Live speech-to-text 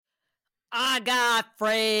I got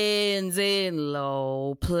friends in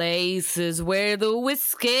low places where the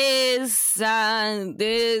whiskey's and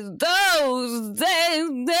there's those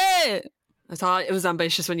there. I thought it was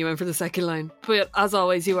ambitious when you went for the second line. But as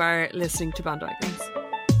always, you are listening to Bandwagons.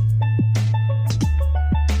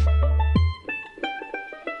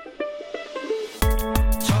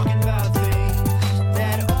 Talking about things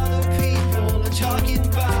that other people are talking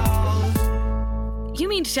about. You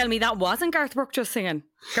mean to tell me that wasn't Garth Brooks just singing?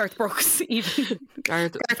 Garth Brooks, even.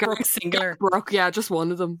 Garth Brooks singular. Garth Brooks, yeah, just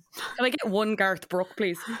one of them. Can I get one Garth Brooks,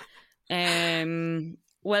 please?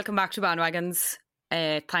 Welcome back to Bandwagons.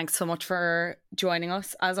 Thanks so much for joining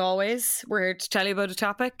us. As always, we're here to tell you about a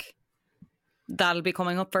topic that'll be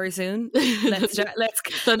coming up very soon. Let's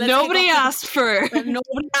nobody asked for.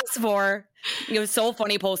 Nobody asked for. It was so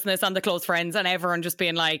funny posting this on the close friends and everyone just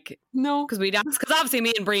being like, no, because we'd ask. Because obviously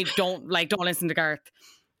me and Brie don't listen to Garth.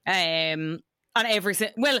 And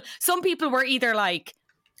some people were either like,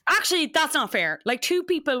 actually that's not fair. Like two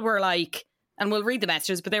people were like, and we'll read the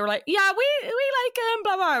messages, but they were like, yeah, we like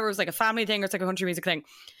blah blah. It was like a family thing or it's like a country music thing.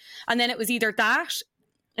 And then it was either that,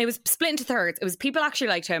 it was split into thirds. It was people actually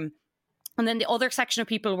liked him, and then the other section of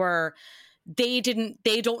people were they don't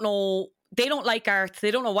like Garth.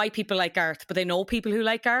 They don't know why people like Garth, but they know people who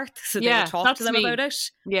like Garth, so they would talk to them about it.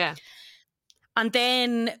 Yeah. And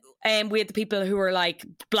then we had the people who were like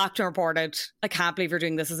blocked and reported. I can't believe you're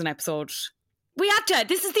doing this as an episode. We had to.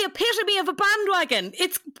 This is the epitome of a bandwagon.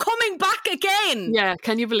 It's coming back again. Yeah,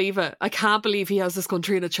 can you believe it? I can't believe he has this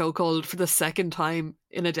country in a chokehold for the second time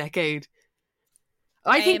in a decade.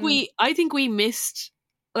 I think we missed.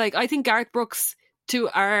 Like, I think Garth Brooks to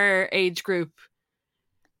our age group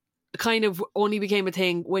kind of only became a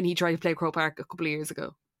thing when he tried to play Croke Park a couple of years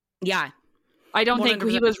ago. Yeah. I don't 100%. think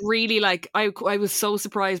he was really like, I was so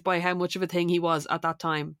surprised by how much of a thing he was at that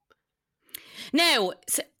time. Now,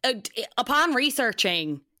 upon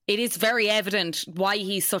researching, it is very evident why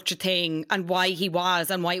he's such a thing and why he was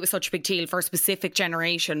and why it was such a big deal for a specific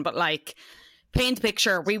generation. But like, paint the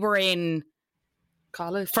picture, we were in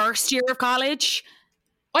college, first year of college.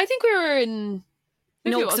 I think we were in...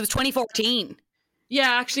 No, because it was 2014.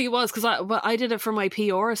 Yeah, actually it was, because I did it for my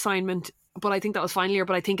PR assignment, but I think that was final year,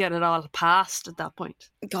 but I think it had all passed at that point.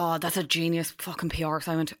 God, that's a genius fucking PR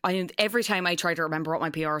assignment. Every time I try to remember what my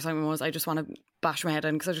PR assignment was, I just want to bash my head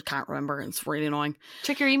in because I just can't remember. It's really annoying.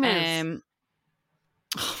 Check your emails.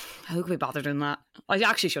 Who could be bothered doing that? I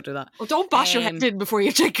actually should do that. Well, don't bash your head in before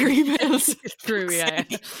you check your emails. True, yeah.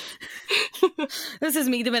 This is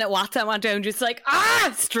me the minute WhatsApp went down, just like,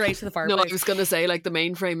 straight to the fireplace. No, I was going to say, like, the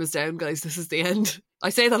mainframe is down, guys. This is the end.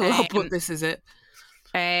 I say that a lot, but this is it.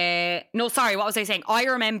 No, sorry, what was I saying? I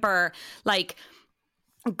remember, like,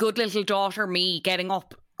 good little daughter me getting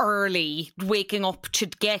up early, waking up to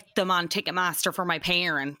get them on Ticketmaster for my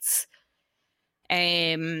parents.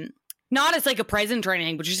 Not as like a present or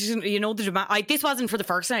anything, but just, you know, the demand. This wasn't for the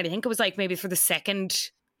first night. I think it was like maybe for the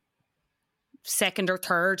second or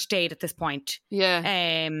third date at this point.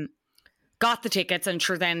 Yeah. Got the tickets, and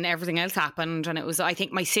sure, then everything else happened, and it was, I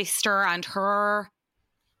think, my sister and her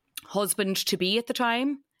husband to be at the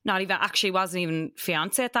time, wasn't even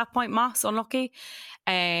fiance at that point. Moss, unlucky.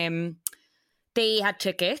 They had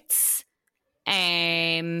tickets.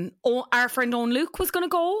 Our friend Owen Luke was going to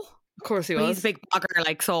go. Of course he was. He's a big blogger,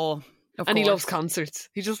 like, so. And he loves concerts.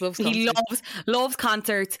 He just loves concerts. He loves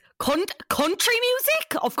concerts. Country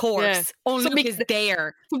music, of course. Yeah. Owen Luke is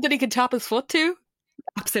there. Something he can tap his foot to.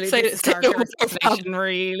 Absolutely.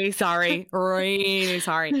 Really sorry. Really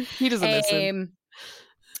sorry. He doesn't listen.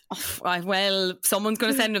 Well, someone's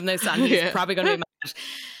going to send him this, and he's probably going to be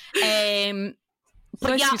mad.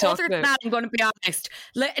 But yeah, other than that, I'm going to be honest.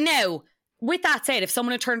 Now, with that said, if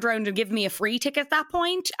someone had turned around and given me a free ticket at that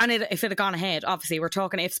point, and if it had gone ahead, obviously we're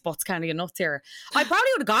talking ifs, buts, kind of nuts here, I probably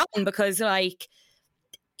would have gone, because like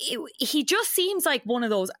he just seems like one of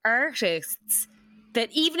those artists that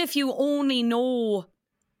even if you only know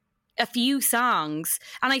a few songs,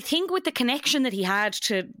 and I think with the connection that he had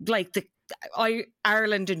to like the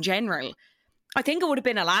Ireland in general, I think it would have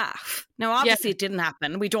been a laugh. Now, obviously it didn't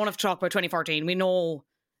happen. We don't have to talk about 2014. We know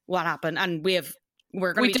what happened, and we're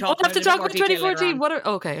going to be talking about 2014.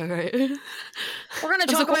 Okay. We're going to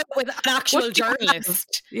talk about it with an actual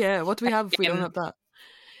journalist. Yeah, what do we have if we don't have that?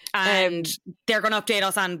 And they're going to update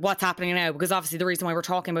us on what's happening now, because obviously the reason why we're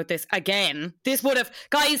talking about this again, this would have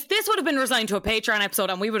been resigned to a Patreon episode,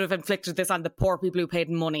 and we would have inflicted this on the poor people who paid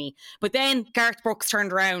money. But then Garth Brooks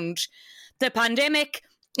turned around. The pandemic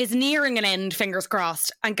is nearing an end, fingers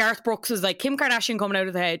crossed, and Garth Brooks was like Kim Kardashian coming out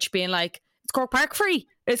of the hedge being like, it's Croke Park free.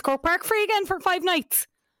 It's Croke Park free again for 5 nights.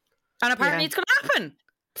 And apparently it's going to happen.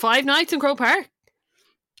 5 nights in Croke Park?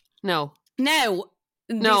 No. Now,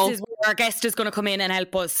 No. this is where our guest is going to come in and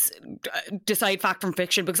help us decide fact from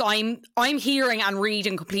fiction, because I'm hearing and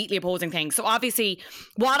reading completely opposing things. So obviously,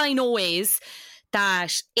 what I know is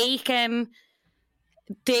that Aiken,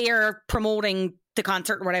 they're promoting the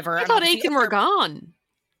concert or whatever. I thought Aiken were gone.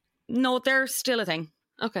 No, they're still a thing.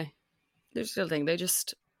 Okay. They're still a thing. They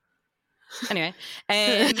just... Anyway,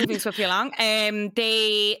 moving swiftly along.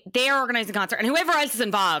 They're organising a concert, and whoever else is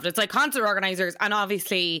involved, it's like concert organisers, and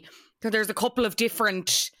obviously there's a couple of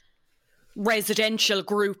different residential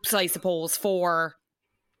groups, I suppose, for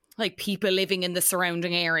like people living in the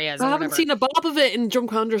surrounding areas. I haven't seen a bob of it in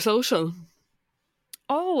Drumcondra Social.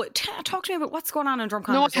 Oh, talk to me about what's going on in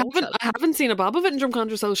Drumcondra Social. No, I haven't seen a bob of it in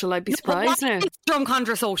Drumcondra Social. I'd be surprised now.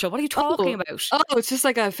 Drumcondra Social, what are you talking about? Oh, it's just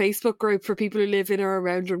like a Facebook group for people who live in or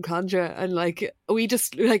around Drumcondra, and we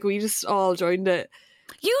just all joined it.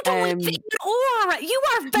 You don't think, you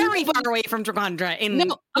are very far away from Drumcondra.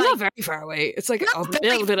 No, I'm not very far away. It's like a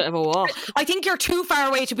little bit of a walk. I think you're too far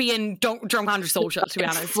away to be in Drumcondra Social, to be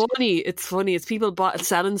honest. It's funny. It's people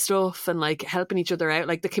selling stuff and like helping each other out.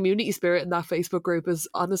 Like the community spirit in that Facebook group is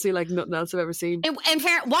honestly like nothing else I've ever seen. In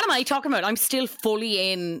fair, what am I talking about? I'm still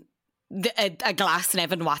fully in a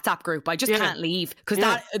Glasnevin WhatsApp group. I just can't leave because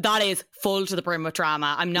that is full to the brim with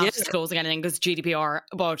drama. I'm not disclosing anything because GDPR,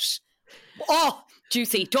 but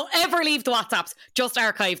juicy. Don't ever leave the WhatsApps. Just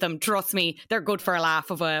archive them. Trust me, they're good for a laugh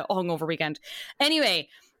of a hungover weekend. Anyway,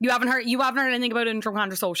 you haven't heard anything about it in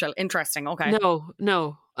Drumcondra Social. Interesting. Okay.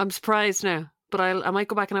 No. I'm surprised now, but I might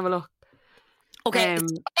go back and have a look. Okay,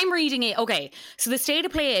 I'm reading it. Okay, so the state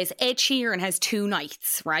of play is Ed Sheeran has 2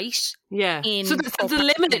 nights, right? Yeah. So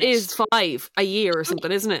the limit is 5 a year or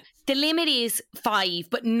something, isn't it? The limit is 5,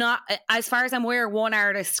 but not, as far as I'm aware, one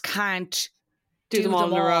artist can't do them all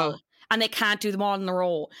in a row. And they can't do them all in a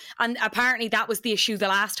row. And apparently that was the issue the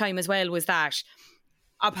last time as well, was that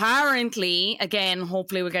apparently, again,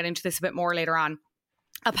 hopefully we'll get into this a bit more later on,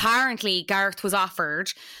 apparently Garth was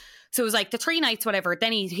offered, so it was like the 3 nights, whatever,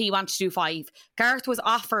 then he wanted to do 5. Garth was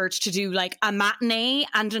offered to do like a matinee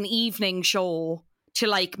and an evening show to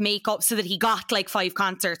like make up so that he got like 5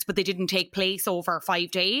 concerts, but they didn't take place over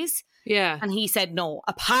 5 days. Yeah. And he said no.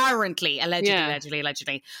 Apparently,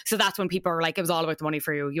 allegedly. So that's when people were like, it was all about the money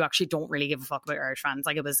for you. You actually don't really give a fuck about Irish fans.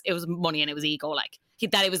 Like it was money and it was ego. Like he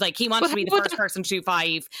wanted to be the first person to do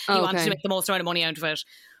 5. He wanted to make the most amount of money out of it.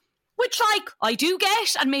 Which, like, I do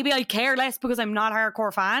get, and maybe I care less because I'm not a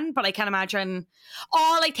hardcore fan, but I can imagine,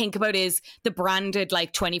 all I think about is the branded,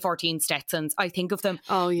 like, 2014 Stetsons. I think of them...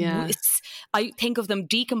 Oh, yeah. I think of them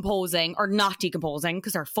decomposing, or not decomposing,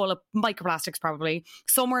 because they're full of microplastics, probably,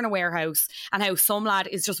 somewhere in a warehouse, and how some lad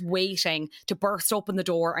is just waiting to burst open the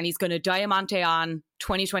door, and he's going to Diamante on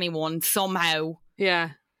 2021 somehow.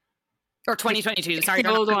 Yeah. Or 2022, sorry.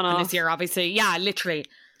 They're not this year, obviously. Yeah, literally.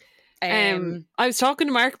 I was talking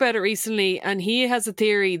to Mark about it recently, and he has a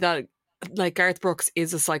theory that like Garth Brooks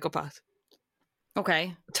is a psychopath.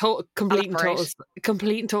 Okay, complete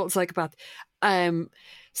and total psychopath.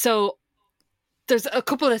 So there's a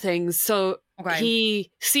couple of things. So he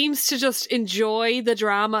seems to just enjoy the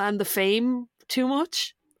drama and the fame too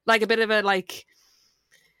much, like a bit of a like.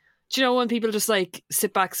 Do you know when people just like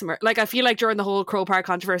sit back smirk? Like I feel like during the whole Crow Park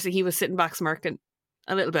controversy, he was sitting back smirking.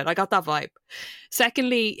 A little bit. I got that vibe.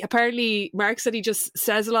 Secondly, apparently Mark said he just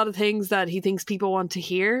says a lot of things that he thinks people want to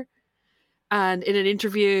hear. And in an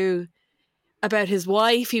interview about his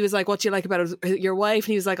wife, he was like, what do you like about your wife?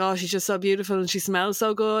 And he was like, oh, she's just so beautiful and she smells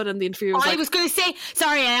so good. And the interviewer was I was going to say,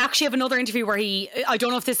 sorry, I actually have another interview where I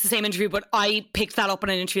don't know if this is the same interview, but I picked that up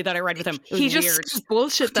in an interview that I read with him. He just says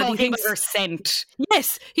bullshit that he thinks. About her scent.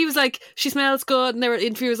 Yes. He was like, she smells good. And the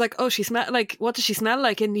interviewer was like, oh, she smells like, what does she smell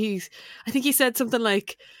like? And I think he said something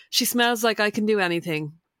like, she smells like I can do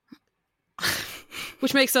anything.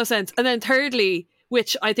 Which makes no sense. And then thirdly,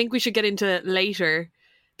 which I think we should get into later,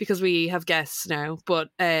 because we have guests now, but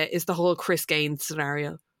is the whole Chris Gaines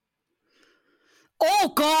scenario.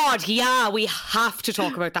 Oh God, yeah, we have to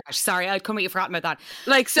talk about that. Sorry, I'd completely forgotten about that.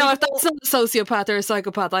 Like, so if that's not a sociopath or a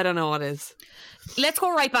psychopath, I don't know what is. Let's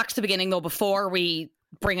go right back to the beginning though, before we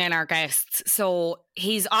bring in our guests. So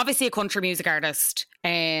he's obviously a country music artist,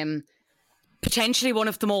 potentially one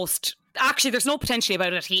of the most, actually there's no potentially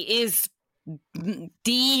about it, he is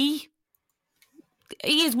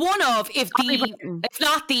one of, if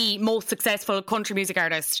not the most successful country music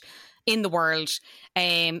artist in the world.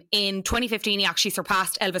 In 2015, he actually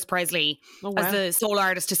surpassed Elvis Presley as the sole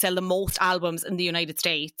artist to sell the most albums in the United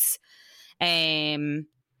States.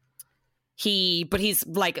 He's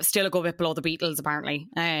like still a good bit below the Beatles, apparently.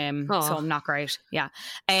 So not great. Yeah.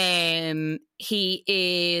 He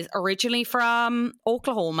is originally from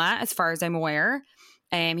Oklahoma, as far as I'm aware.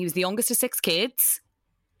 He was the youngest of 6 kids.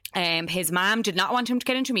 His mom did not want him to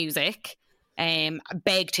get into music.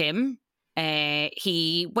 Begged him.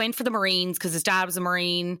 He went for the Marines because his dad was a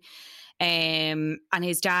Marine. And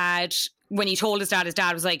his dad, when he told his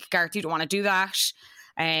dad was like, Garth, you don't want to do that.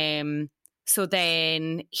 So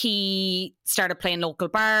then he started playing local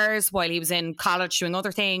bars while he was in college doing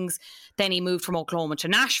other things. Then he moved from Oklahoma to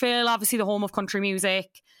Nashville, obviously the home of country music.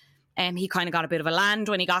 He kind of got a bit of a land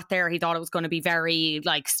when he got there. He thought it was going to be very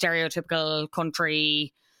like stereotypical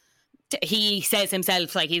country. He says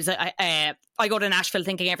himself, like, he's I go to Nashville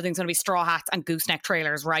thinking everything's going to be straw hats and gooseneck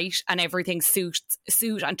trailers, right? And everything's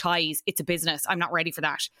suit and ties. It's a business. I'm not ready for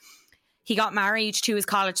that. He got married to his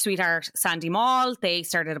college sweetheart, Sandy Mall. They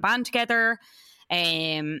started a band together.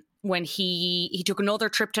 When he took another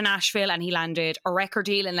trip to Nashville and he landed a record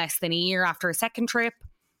deal in less than a year after a second trip.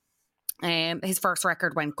 His first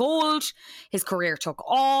record went gold. His career took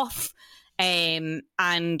off.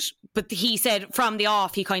 But he said from the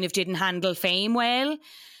off, he kind of didn't handle fame well.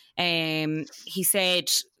 He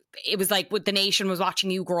said it was like the nation was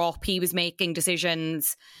watching you grow up. He was making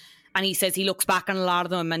decisions. And he says he looks back on a lot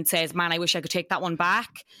of them and says, man, I wish I could take that one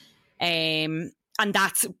back. And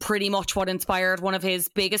that's pretty much what inspired one of his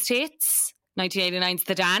biggest hits, 1989's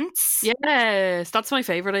The Dance. Yes, that's my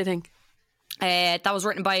favourite, I think. That was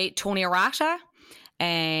written by Tony Arata.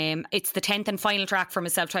 It's the 10th and final track from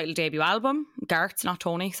his self-titled debut album. Garth's, not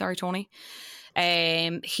Tony. Sorry, Tony.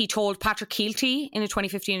 He told Patrick Keelty in a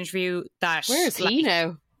 2015 interview that... Where is he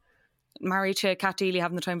now? Married to Cat Deely,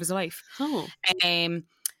 having the time of his life. Oh.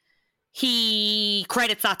 He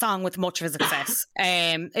credits that song with much of his success.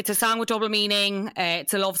 It's a song with double meaning.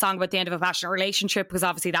 It's a love song about the end of a passionate relationship, because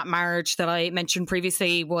obviously that marriage that I mentioned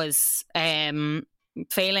previously was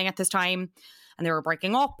failing at this time and they were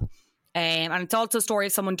breaking up. And it's also a story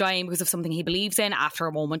of someone dying because of something he believes in after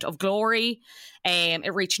a moment of glory.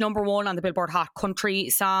 It reached #1 on the Billboard Hot Country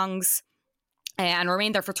Songs and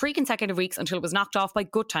remained there for 3 consecutive weeks until it was knocked off by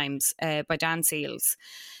Good Times by Dan Seals.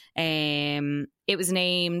 It was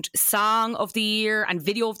named Song of the Year and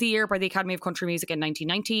Video of the Year by the Academy of Country Music in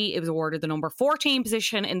 1990. It was awarded the number 14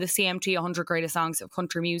 position in the CMT 100 Greatest Songs of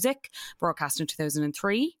Country Music, broadcast in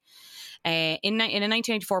 2003. In a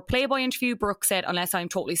 1994 Playboy interview, Brooks said, "Unless I'm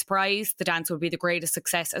totally surprised, The Dance will be the greatest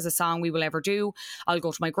success as a song we will ever do. I'll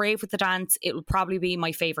go to my grave with The Dance. It will probably be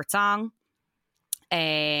my favourite song."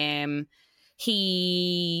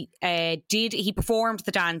 He performed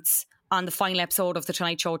The Dance on the final episode of The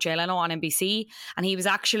Tonight Show with Jay Leno on NBC, and he was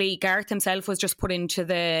actually, Garth himself was just put into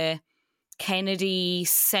the Kennedy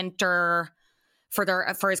Centre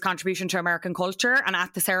for his contribution to American culture, and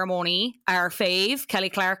at the ceremony, our fave, Kelly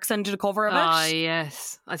Clarkson, did a cover of it. Oh,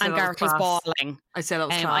 yes. And Garth was bawling. I said it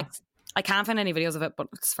was class. I can't find any videos of it, but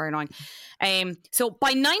it's very annoying. So by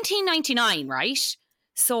 1999, right?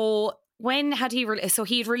 So when had he... So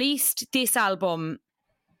he'd released this album,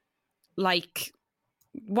 like...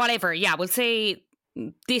 whatever, yeah, we'll say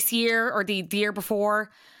this year or the year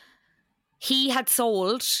before. He had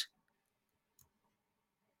sold,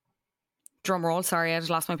 drum roll, sorry, I just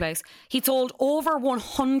lost my place. He'd sold over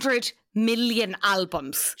 100 million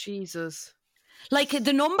albums. Jesus. Like,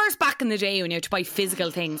 the numbers back in the day when you had to buy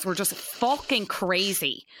physical things were just fucking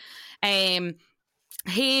crazy.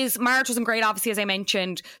 His marriage wasn't great, obviously, as I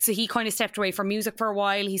mentioned, so he kind of stepped away from music for a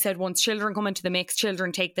while. He said once children come into the mix,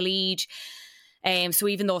 children take the lead. So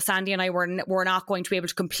even though Sandy and I were not going to be able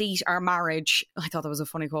to complete our marriage, I thought that was a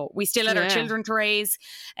funny quote. We still had our children to raise.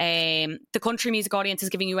 The country music audience is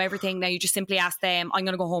giving you everything. Now you just simply ask them, I'm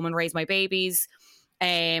going to go home and raise my babies.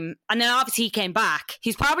 And then obviously he came back.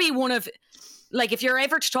 He's probably one of, like, if you're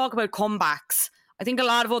ever to talk about comebacks, I think a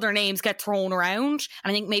lot of other names get thrown around.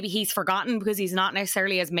 And I think maybe he's forgotten because he's not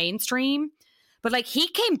necessarily as mainstream. But like, he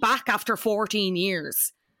came back after 14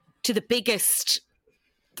 years to the biggest...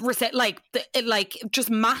 just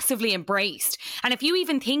massively embraced. And if you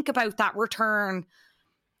even think about that return,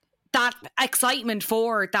 that excitement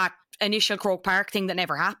for that initial Croke Park thing that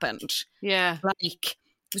never happened, like,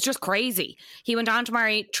 it was just crazy. He went on to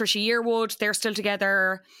marry Trisha Yearwood. They're still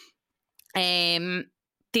together.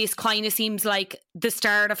 This kind of seems like the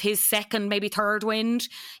start of his second, maybe third wind.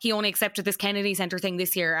 He only accepted this Kennedy Centre thing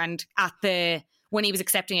this year, and when he was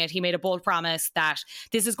accepting it, he made a bold promise that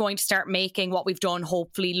this is going to start making what we've done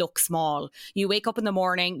hopefully look small. You wake up in the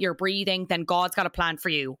morning, you're breathing, then God's got a plan for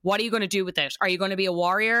you. What are you going to do with it? Are you going to be a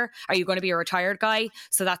warrior? Are you going to be a retired guy?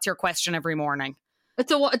 So that's your question every morning.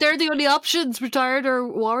 They're the only options, retired or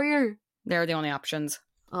warrior? They're the only options.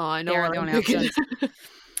 Oh, I know. They're the only options.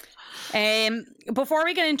 Before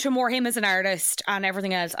we get into more him as an artist and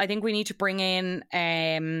everything else, I think we need to bring in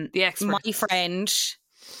the expert. my friend...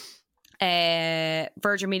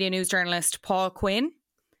 Virgin Media News journalist Paul Quinn.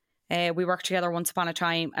 We worked together once upon a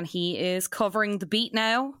time, and he is covering the beat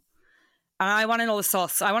now. And I want to know the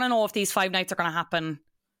sauce. I want to know if these 5 nights are going to happen.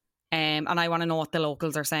 And I want to know what the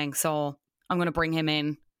locals are saying. So I'm going to bring him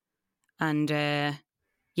in. And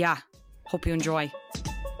yeah, hope you enjoy.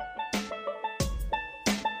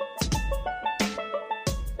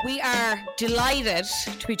 We are delighted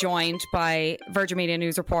to be joined by Virgin Media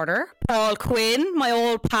News reporter Paul Quinn, my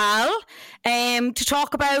old pal, to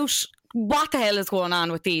talk about what the hell is going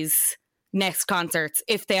on with these next concerts,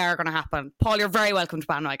 if they are going to happen. Paul, you're very welcome to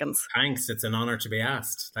Bandwagons. Thanks. It's an honour to be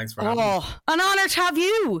asked. Thanks for having me. Oh, an honour to have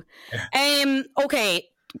you. Okay,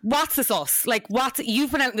 what's the sauce? Like,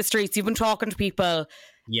 you've been out in the streets, you've been talking to people.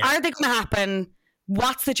 Yeah. Are they going to happen?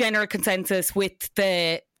 What's the general consensus with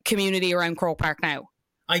the community around Croke Park now?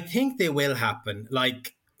 I think they will happen.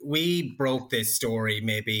 Like, we broke this story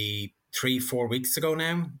maybe 3-4 weeks ago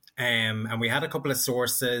now. And we had a couple of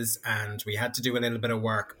sources and we had to do a little bit of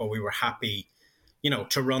work, but we were happy,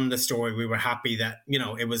 to run the story. We were happy that,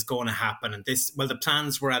 it was going to happen. And the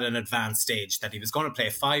plans were at an advanced stage that he was going to play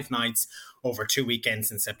 5 nights over 2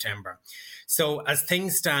 weekends in September. So as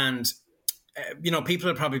things stand, people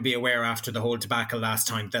will probably be aware after the whole debacle last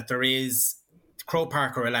time that Croke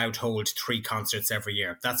Park are allowed to hold 3 concerts every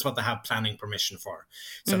year. That's what they have planning permission for.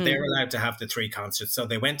 So they're allowed to have the 3 concerts. So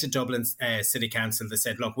they went to Dublin City Council. They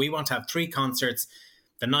said, look, we want to have 3 concerts,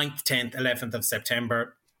 the 9th, 10th, 11th of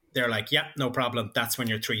September. They're like, yeah, no problem. That's when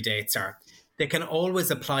your 3 dates are. They can always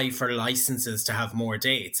apply for licenses to have more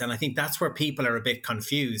dates. And I think that's where people are a bit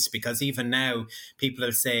confused, because even now people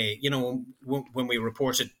will say, when we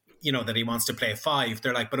reported, that he wants to play 5,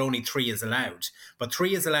 they're like, but only 3 is allowed. But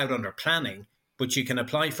 3 is allowed under planning. But you can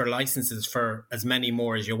apply for licenses for as many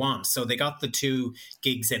more as you want. So they got the 2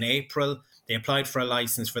 gigs in April. They applied for a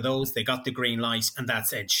license for those. They got the green light, and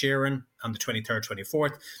that's Ed Sheeran on the 23rd,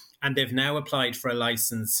 24th. And they've now applied for a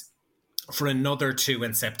license for another 2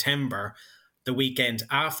 in September, the weekend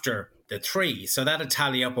after the 3. So that'll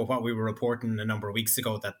tally up with what we were reporting a number of weeks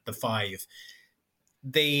ago, that the 5.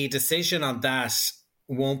 The decision on that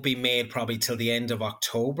won't be made probably till the end of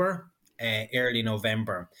October. Early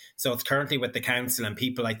November. So it's currently with the council, and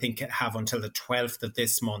people, I think, have until the 12th of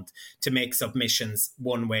this month to make submissions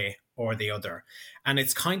one way or the other. And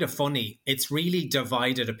it's kind of funny. It's really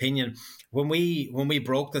divided opinion. When we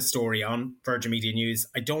broke the story on Virgin Media News,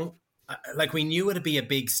 we knew it'd be a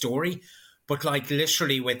big story, but like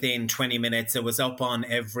literally within 20 minutes, it was up on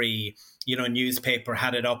every, newspaper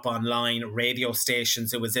had it up online, radio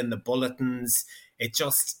stations, it was in the bulletins.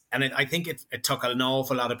 I think it took an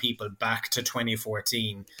awful lot of people back to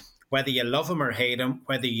 2014. Whether you love him or hate him,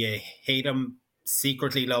 whether you hate him,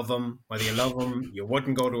 secretly love him, whether you love him, you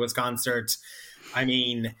wouldn't go to his concert. I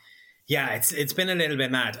mean, yeah, it's been a little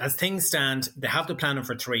bit mad. As things stand, they have the planning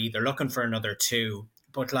for 3. They're looking for another 2.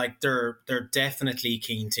 But like they're definitely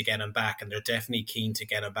keen to get him back, and they're definitely keen to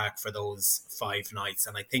get him back for those 5 nights.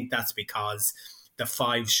 And I think that's because the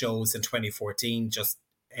 5 shows in 2014 just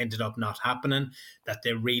ended up not happening, that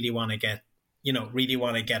they really want to get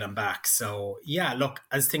him back. So yeah, look,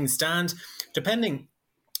 as things stand, depending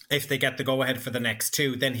if they get the go ahead for the next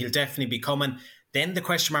 2, then he'll definitely be coming. Then the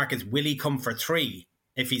question mark is, will he come for 3?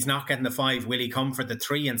 If he's not getting the 5, will he come for the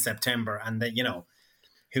 3 in September? And then,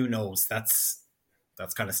 who knows? That's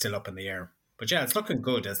kind of still up in the air. But yeah, it's looking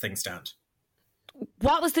good as things stand.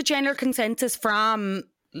 What was the general consensus from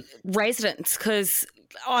residents? Because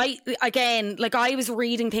I was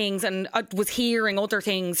reading things and I was hearing other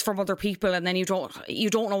things from other people, and then you don't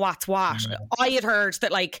know what's what. Mm. I had heard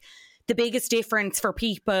that like the biggest difference for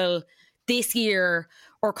people this year,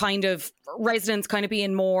 or kind of residents kind of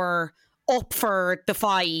being more up for the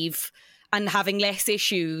 5 and having less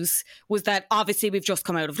issues, was that obviously we've just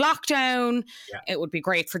come out of lockdown. Yeah. It would be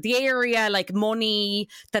great for the area, like money,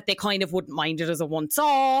 that they kind of wouldn't mind it as a once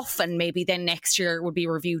off, and maybe then next year it would be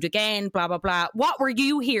reviewed again, blah, blah, blah. What were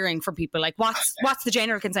you hearing from people? Like what's the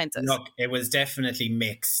general consensus? Look, it was definitely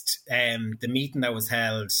mixed. The meeting that was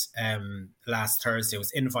held last Thursday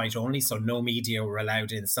was invite only, so no media were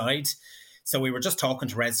allowed inside. So we were just talking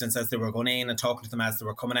to residents as they were going in and talking to them as they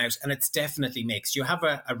were coming out. And it's definitely mixed. You have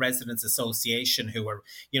a residents association who are,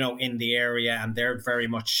 in the area, and they're very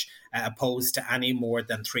much opposed to any more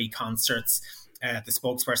than 3 concerts. The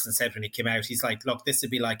spokesperson said when he came out, he's like, look, this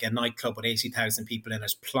would be like a nightclub with 80,000 people in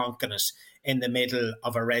it, plonking it in the middle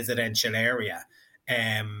of a residential area.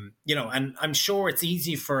 And I'm sure it's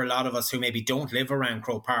easy for a lot of us who maybe don't live around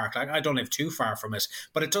Croke Park. Like, I don't live too far from it,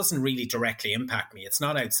 but it doesn't really directly impact me. It's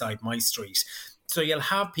not outside my street. So you'll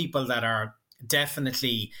have people that are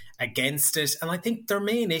definitely against it. And I think their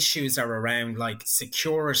main issues are around like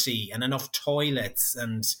security and enough toilets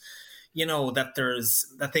and, you know, that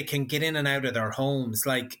they can get in and out of their homes.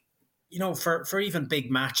 Like, you know, for even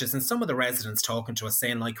big matches, and some of the residents talking to us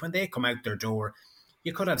saying like when they come out their door,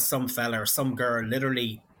 you could have some fella or some girl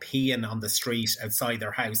literally peeing on the street outside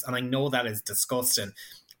their house. And I know that is disgusting,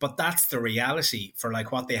 but that's the reality for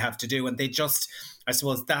like what they have to do. And they just, I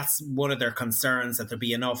suppose that's one of their concerns, that there'll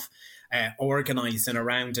be enough organising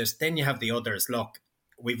around it. Then you have the others. Look,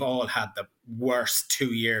 we've all had the worst 2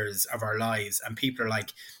 years of our lives, and people are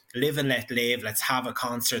like, live and let live, let's have a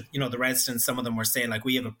concert. You know, the residents, some of them were saying like,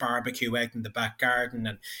 we have a barbecue out in the back garden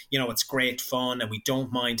and, you know, it's great fun and we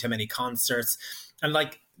don't mind how many concerts. And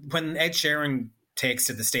like when Ed Sheeran takes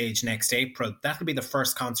to the stage next April, that'll be the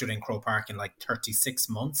first concert in Croke Park in like 36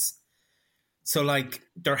 months. So like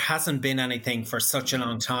there hasn't been anything for such a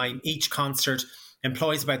long time. Each concert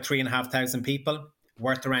employs about 3,500 people,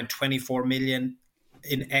 worth around 24 million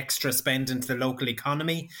in extra spend into the local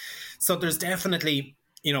economy. So there's definitely,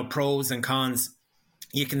 you know, pros and cons.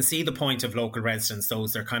 You can see the point of local residents,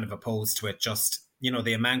 those that are kind of opposed to it. Just, you know,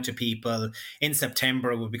 the amount of people in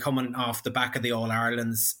September will be coming off the back of the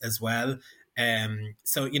All-Irelands as well.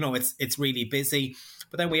 So, you know, it's really busy.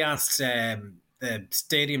 But then we asked the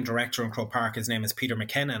stadium director in Croke Park, his name is Peter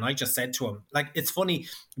McKenna, and I just said to him, like, it's funny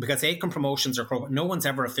because Aitken Promotions or Croke, no one's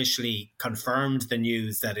ever officially confirmed the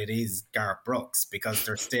news that it is Garth Brooks because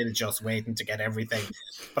they're still just waiting to get everything.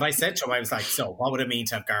 But I said to him, I was like, so what would it mean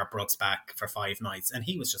to have Garth Brooks back for 5 nights? And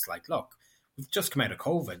he was just like, look, we've just come out of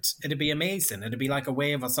COVID. It'd be amazing. It'd be like a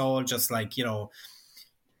way of us all just like, you know,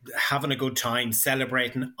 having a good time,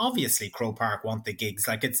 celebrating. Obviously, Croke Park want the gigs.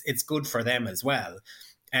 Like it's good for them as well.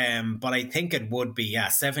 But I think it would be,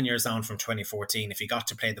 7 years on from 2014. If he got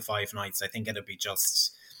to play the 5 nights, I think it'd be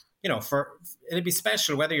just, you know, it'd be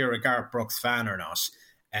special whether you're a Garth Brooks fan or not.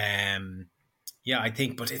 I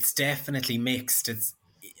think, but it's definitely mixed.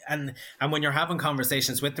 And when you're having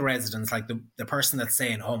conversations with the residents, like the person that's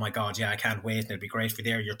saying, oh my God, yeah, I can't wait, and it'll be great for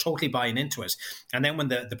there, you're totally buying into it. And then when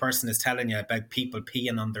the person is telling you about people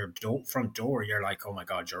peeing on their front door, you're like, oh my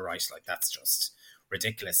God, you're right. Like, that's just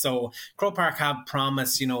ridiculous. So Croke Park have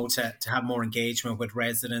promised, you know, to have more engagement with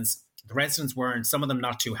residents. The residents weren't, some of them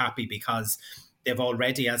not too happy because they've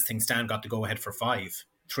already, as things stand, got to go ahead for 5,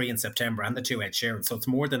 3 in September and the 2 Ed Sheeran. So it's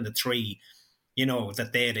more than the 3, you know,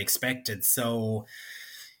 that they had expected. So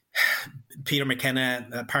Peter McKenna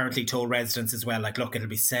apparently told residents as well, like, look, it'll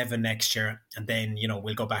be 7 next year and then, you know,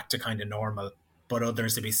 we'll go back to kind of normal. But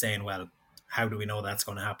others will be saying, well, how do we know that's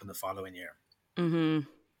going to happen the following year? Mm-hmm.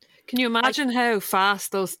 Can you imagine how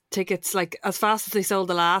fast those tickets, like as fast as they sold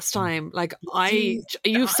the last time? Like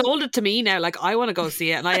you've sold it to me now. Like I want to go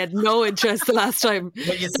see it, and I had no interest the last time.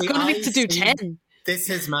 But you see, I'm going to do 10. This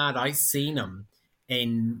is mad. I seen him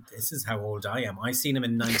this is how old I am. I seen him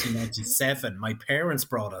in 1997. My parents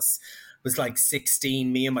brought us. It was like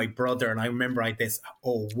 16, me and my brother, and I remember I had this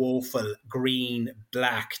woeful green,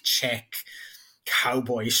 black check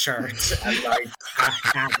cowboy shirt and like a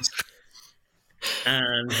hat.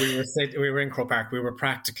 And we were in Croke Park. We were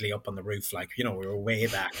practically up on the roof, like, you know, we were way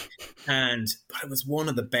back. But it was one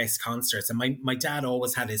of the best concerts. And my dad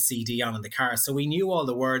always had his CD on in the car, so we knew all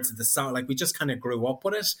the words of the song. Like, we just kind of grew up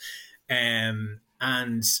with it.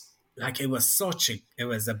 And like, it was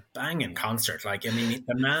a banging concert. Like, I mean,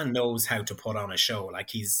 the man knows how to put on a show. Like,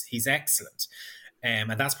 he's excellent.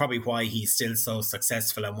 And that's probably why he's still so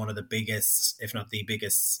successful and one of the biggest, if not the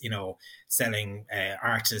biggest, you know, selling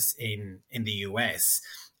artists in the US.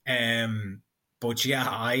 But yeah,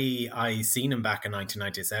 I seen him back in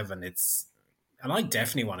 1997. And I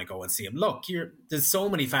definitely want to go and see him. Look, there's so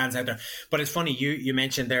many fans out there. But it's funny, you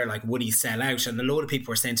mentioned there, like, would he sell out? And a load of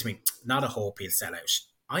people were saying to me, not a hope he'll sell out.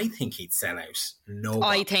 I think he'd sell out. No,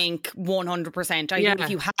 I think 100%. I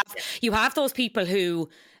think you have those people who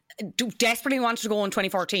desperately wanted to go in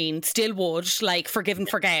 2014, still would, like, forgive and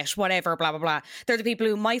forget, whatever, blah, blah, blah. They're the people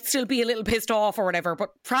who might still be a little pissed off or whatever, but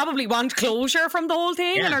probably want closure from the whole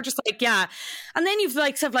thing and are just like, yeah. And then you've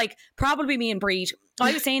like, sort of like, probably me and Breed.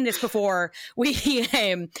 I was saying this before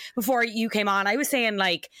before you came on. I was saying,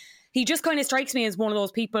 like, he just kind of strikes me as one of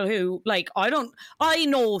those people who, like, I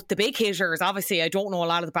know the big hitters, obviously. I don't know a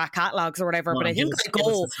lot of the back catalogues or whatever, but I think I'd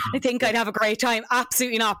go. I think I'd have a great time.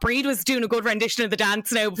 Absolutely not. Breed was doing a good rendition of the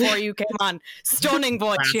dance now before you came on. Stunning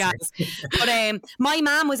voice she has. But my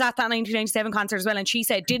mum was at that 1997 concert as well, and she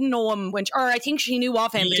said didn't know him or I think she knew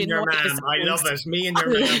of him. Me and your mum. I love it. Me and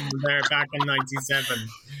your mum were there back in 97.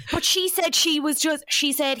 But she said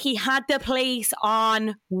she said he had the place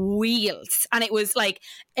on wheels, and it was like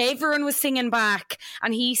everyone was singing back,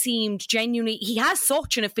 and he seemed genuinely, he has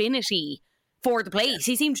such an affinity for the place.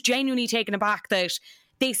 He seemed genuinely taken aback that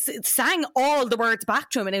they sang all the words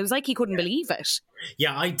back to him, and it was like he couldn't believe it.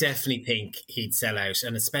 Yeah, I definitely think he'd sell out,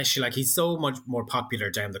 and especially like he's so much more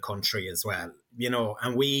popular down the country as well, you know.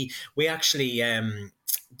 And we actually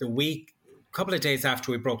couple of days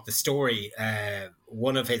after we broke the story,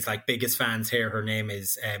 one of his like biggest fans here, her name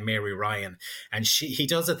is Mary Ryan, and he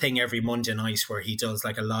does a thing every Monday night where he does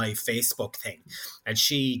like a live Facebook thing, and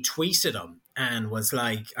she tweeted him and was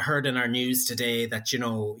like, I heard in our news today that, you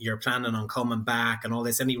know, you're planning on coming back and all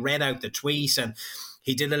this, and he read out the tweet, and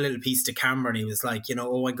he did a little piece to camera, and he was like, you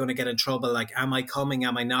know, oh, I'm going to get in trouble. Like, am I coming?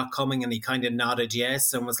 Am I not coming? And he kind of nodded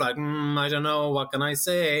yes and was like, I don't know. What can I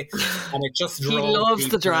say? And it just he loves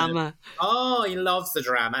the drama. Oh, he loves the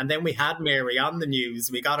drama. And then we had Mary on the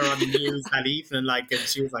news. We got her on the news that evening. Like, and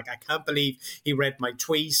she was like, I can't believe he read my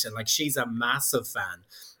tweet. And like, she's a massive fan.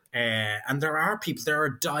 And there are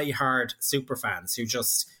diehard super fans who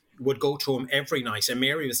just would go to him every night. And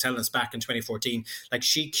Mary was telling us back in 2014, like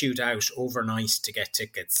she queued out overnight to get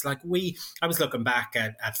tickets. Like I was looking back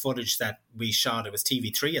at footage that we shot, it was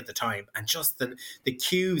TV3 at the time, and just the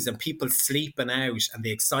queues and people sleeping out and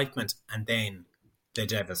the excitement, and then the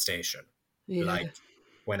devastation, like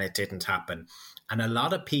when it didn't happen. And a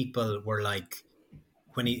lot of people were like,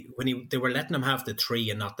 when they were letting him have the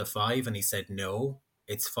 3 and not the 5, and he said, no,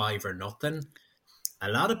 it's 5 or nothing. A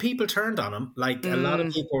lot of people turned on him. Like a lot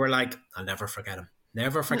of people were like, I'll never forget him.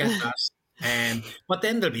 Never forget that. But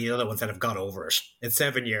then there'll be other ones that have got over it. It's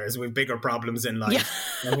 7 years. We've bigger problems in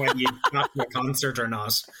life than when you got to a concert or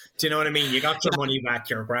not. Do you know what I mean? You got your money back,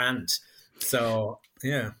 your brand. So,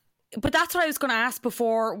 yeah. But that's what I was going to ask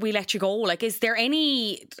before we let you go. Like, is there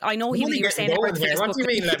any... I know you're saying... What do you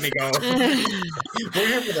mean, let me go? We're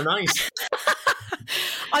here for the night.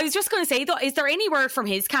 I was just going to say, though, is there any word from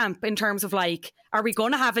his camp in terms of, like, are we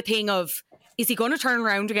going to have a thing of, is he going to turn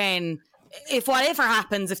around again? If whatever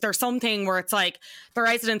happens, if there's something where it's like the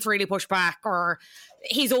residents really push back, or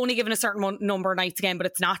he's only given a certain number of nights again, but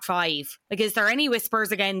it's not 5. Like, is there any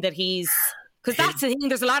whispers again that he's... Because that's the thing,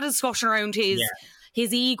 there's a lot of discussion around his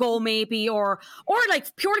ego maybe, or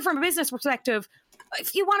like purely from a business perspective,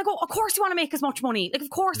 if you want to go, of course you want to make as much money. Like, of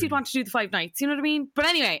course you'd want to do the 5 nights. You know what I mean? But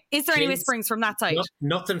anyway, is there any whisperings from that side?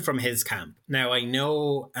 Nothing from his camp. Now, I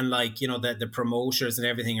know, and like, you know, the promoters and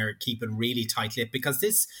everything are keeping really tight-lipped, because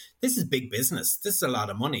this is big business. This is a lot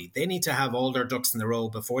of money. They need to have all their ducks in the row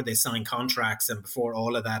before they sign contracts and before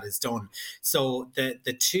all of that is done. So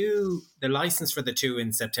the license for the 2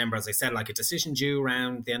 in September, as I said, like a decision due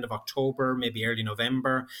around the end of October, maybe early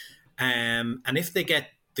November. And if they get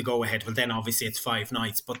the go ahead, well, then obviously it's 5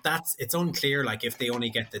 nights, but it's unclear, like if they only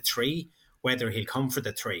get the 3, whether he'll come for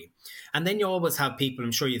the 3. And then you always have people,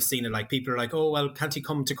 I'm sure you've seen it, like people are like, oh, well, can't he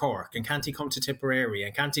come to Cork, and can't he come to Tipperary,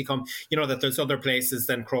 and can't he come, you know, that there's other places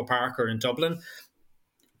than Croke Park or in Dublin.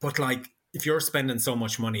 But like, if you're spending so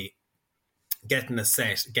much money getting a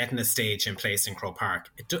stage in place in Croke Park,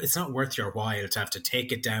 it's not worth your while to have to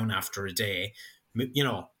take it down after a day, you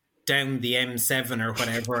know, down the M7 or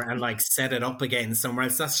whatever, and like set it up again somewhere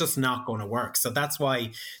else. That's just not going to work. So that's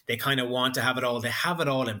why they kind of want to have it all. They have it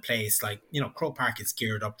all in place. Like, you know, Croke Park is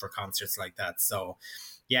geared up for concerts like that. So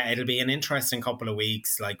yeah, it'll be an interesting couple of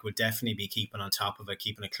weeks. Like, we'll definitely be keeping on top of it,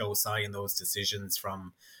 keeping a close eye on those decisions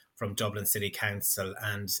from Dublin City Council.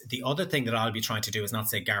 And the other thing that I'll be trying to do is not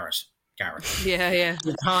say Garrett. Yeah.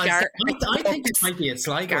 Because Garrett. I think it might be a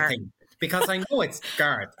Sligo thing. Because I know it's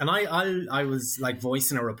Gareth. And I was like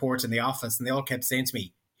voicing a report in the office, and they all kept saying to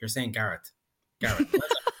me, you're saying Gareth.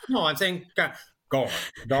 No, I'm saying Gareth.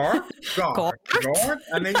 And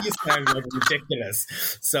then you sound like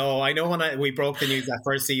ridiculous. So I know when we broke the news that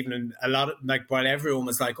first evening, a lot of, like, while everyone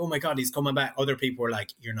was like, oh my God, he's coming back, other people were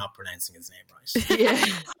like, you're not pronouncing his name right. Yeah.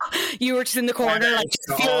 You were just in the corner, like,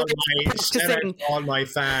 all my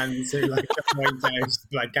fans who like point out,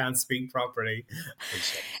 like, can't speak properly.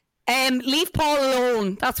 Leave Paul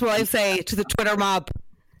alone. That's what I say to the Twitter mob.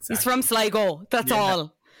 Exactly. He's from Sligo. That's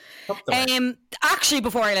all. Actually,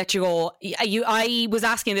 before I let you go, I was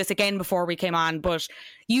asking this again before we came on, but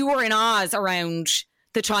you were in Oz around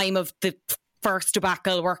the time of the first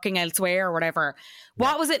debacle, working elsewhere or whatever.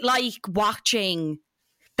 What was it like watching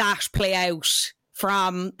that play out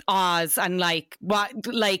from Oz, and like what,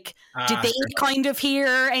 like did they kind of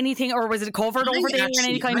hear anything, or was it covered over there in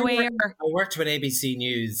any kind of way? I worked with ABC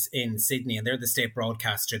News in Sydney, and they're the state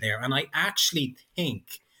broadcaster there, and I actually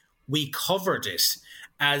think we covered it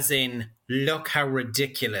as in, look how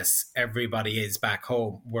ridiculous everybody is back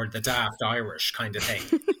home. We're the daft Irish kind of thing.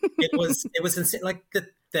 It was insane. Like the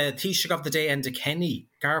Taoiseach of the day, Enda Kenny,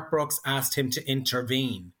 Garth Brooks asked him to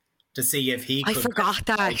intervene to see if he could... I forgot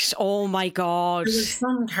that. Oh my God. There was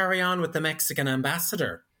some carry on with the Mexican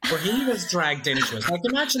ambassador where he was dragged into it. Like,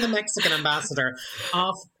 imagine the Mexican ambassador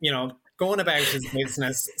off, going about his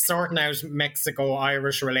business, sorting out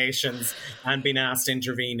Mexico-Irish relations and being asked to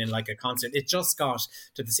intervene in like a concert. It just got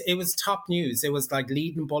to this. It was top news. It was like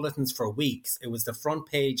leading bulletins for weeks. It was the front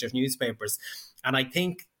page of newspapers. And I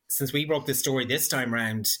think since we broke this story this time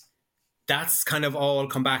around, that's kind of all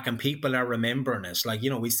come back and people are remembering it. Like,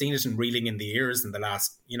 we've seen it in Reeling in the Ears in the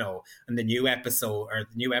last, in the new episode or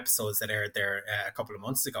the new episodes that aired there a couple of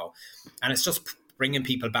months ago. And it's just bringing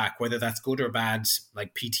people back, whether that's good or bad,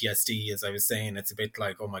 like PTSD, as I was saying. It's a bit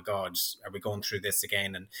like, oh my God, are we going through this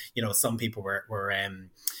again? And, some people were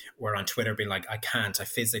on Twitter being like, I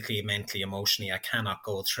physically, mentally, emotionally, I cannot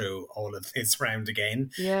go through all of this round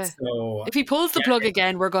again. Yeah. So if he pulls the plug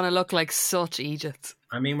again, we're going to look like such idiots.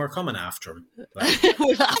 I mean, we're coming after him. Like,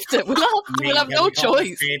 we'll have to. We'll have no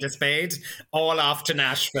choice. Spade a spade, all off to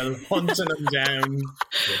Nashville, hunting them down.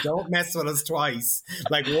 You don't mess with us twice.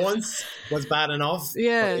 Like, once was bad enough,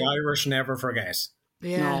 yeah. But the Irish never forget.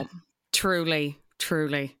 Yeah. No, truly.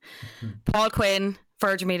 Paul Quinn,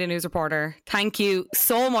 Virgin Media News reporter, thank you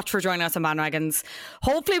so much for joining us on Bandwagons.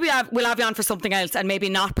 Hopefully we'll have you on for something else and maybe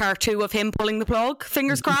not part 2 of him pulling the plug.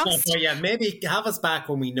 Fingers crossed. Yeah, maybe have us back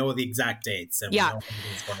when we know the exact dates and we know when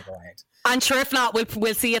it's going to go ahead. And sure, if not,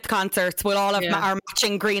 we'll see you at the concerts. We'll all have our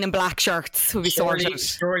matching green and black shirts. We'll be sorted.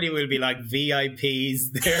 Surely we'll be like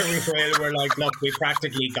VIPs. There we will. We're like, look, we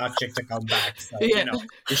practically got you to come back. So,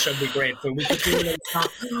 it should be great. But we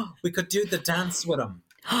could do the dance with them.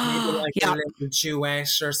 Maybe like a little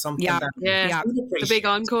duet or something. Yeah. The big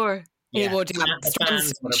encore. He would. The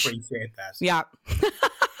fans would appreciate that. Yeah.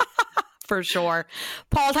 For sure.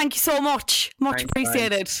 Paul, thank you so much. Much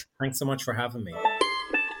appreciated. Thanks so much for having me.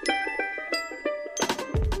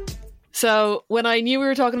 So when I knew we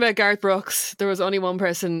were talking about Garth Brooks, there was only one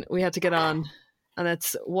person we had to get on. And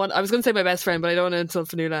it's one, I was going to say my best friend, but I don't want to insult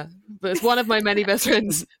Fanula. But it's one of my many best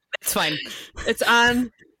friends. It's fine. It's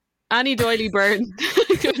Annie Doyley Byrne.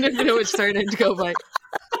 I don't even know which surname to go by.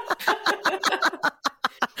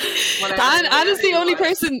 Anne is the only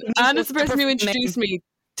person. Anne is the person who introduced me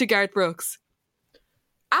to Garth Brooks.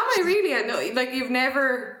 Am I really? No, like you've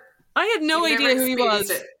never. I had no idea who he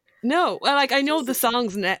was. No, well, like I know the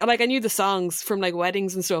songs, like I knew the songs from like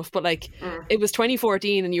weddings and stuff, but like it was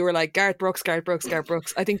 2014, and you were like Garth Brooks.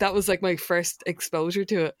 I think that was like my first exposure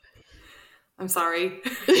to it. I'm sorry.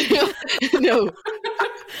 No.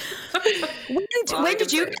 When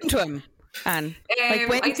did you come to him, Anne? Like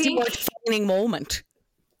when was your defining moment?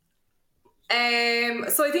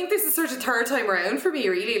 So I think this is sort of third time around for me,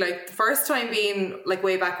 really. Like the first time being like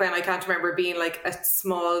way back when, I can't remember being like a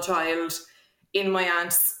small child in my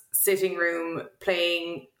aunt's sitting room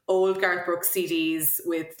playing old Garth Brooks CDs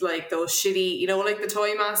with like those shitty, like the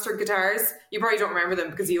Toy Master guitars. You probably don't remember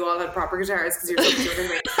them because you all had proper guitars because you're so much younger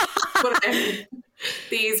than me. But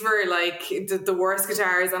these were like the worst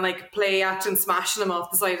guitars, and like play acting smashing them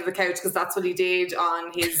off the side of the couch because that's what he did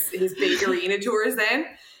on his big arena tours then.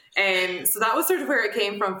 So that was sort of where it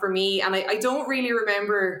came from for me, and I don't really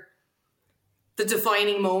remember the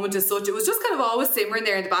defining moment as such. It was just kind of always simmering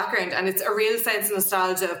there in the background, and it's a real sense of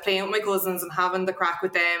nostalgia of playing with my cousins and having the crack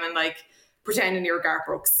with them and like pretending you're Garth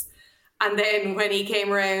Brooks. And then when he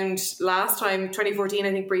came around last time, 2014,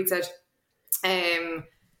 I think Breed said,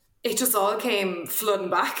 it just all came flooding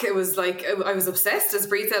back. It was like I was obsessed, as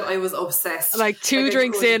Breed said. I was obsessed. Like two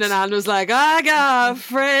drinks in, and Anne was like, "I got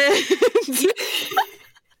friends."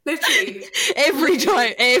 Literally every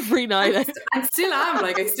time, every night. I still am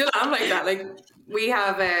like that. Like we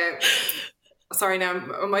have sorry now,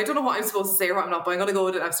 I don't know what I'm supposed to say or what I'm not, but I'm gonna go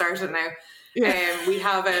with it. I've started it now. Yeah. We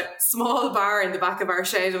have a small bar in the back of our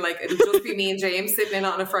shed, and like it'll just be me and James sitting in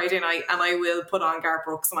on a Friday night, and I will put on Garth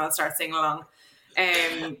Brooks and I'll start singing along.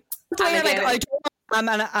 And again, I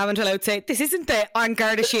haven't allowed to say this isn't the On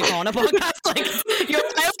Garda Síochána podcast. Like you're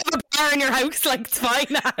allowed to have a bar in your house, like it's fine.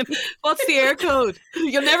 Anne. What's the air code?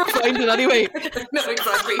 You'll never find it anyway. No,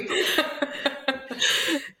 exactly.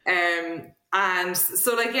 And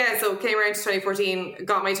so so came around to 2014,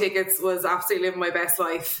 got my tickets, was absolutely living my best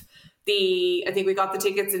life. I think we got the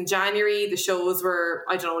tickets in January. The shows were,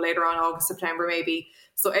 I don't know, later on, August, September maybe.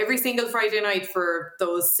 So every single Friday night for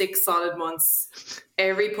those 6 solid months,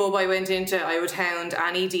 every pub I went into, I would hound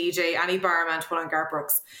any DJ, any barman to put on Garth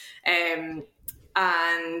Brooks. And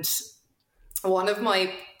one of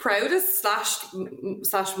my proudest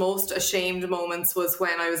slash most ashamed moments was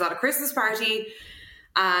when I was at a Christmas party,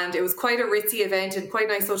 and it was quite a ritzy event in quite a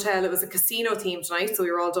nice hotel. It was a casino themed night, so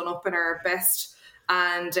we were all done up in our best.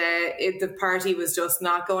 and the party was just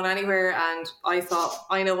not going anywhere, and I thought,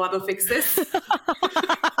 I know what'll fix this.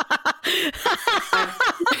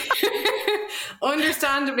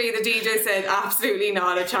 Understandably, the DJ said, absolutely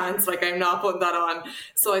not a chance, like, I'm not putting that on.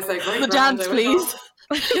 So I was like, right, the dance, please.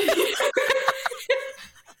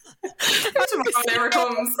 Tomorrow never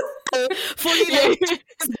comes. Fully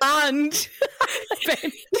band.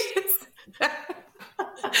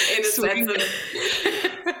 In a sense.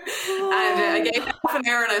 And I gave half an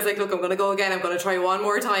hour and I was like, look, I'm going to go again. I'm going to try one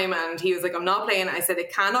more time. And he was like, I'm not playing. I said,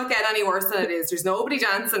 it cannot get any worse than it is. There's nobody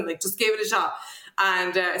dancing. Like, just give it a shot.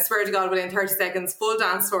 And I swear to God, within 30 seconds, full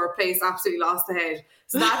dance floor, place absolutely lost the head.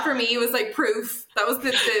 So that for me was like proof. That was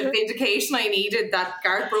the vindication I needed that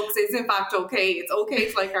Garth Brooks is in fact okay. It's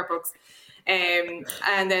okay to like Garth Brooks. And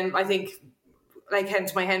then I think, like,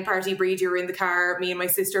 hence my hen party, Breed, you were in the car, me and my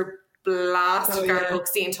sister blasted Garth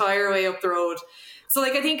Brooks the entire way up the road. So,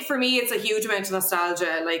 like, I think for me it's a huge amount of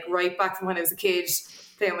nostalgia, like right back from when I was a kid,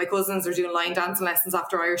 playing with my cousins or doing line dancing lessons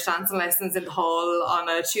after Irish dancing lessons in the hall on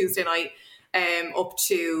a Tuesday night, up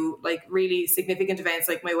to like really significant events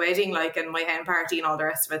like my wedding, like, and my hen party and all the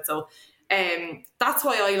rest of it. So that's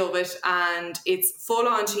why I love it, and it's full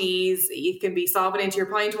on cheese. You can be sobbing into your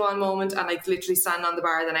pint one moment and like literally standing on the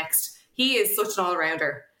bar the next. He is such an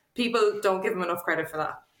all-rounder. People don't give him enough credit for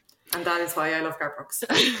that, and that is why I love Garth Brooks.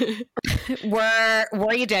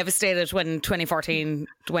 Were you devastated when 2014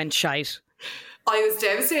 went shite? I was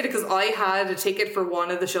devastated because I had a ticket for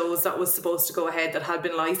one of the shows that was supposed to go ahead that had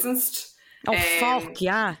been licensed. Oh, fuck,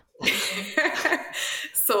 yeah.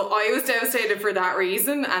 So I was devastated for that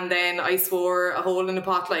reason, and then I swore a hole in the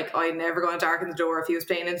pot, like, I'd never going to darken the door. If he was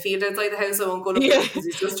playing in the field outside the house, I won't go to him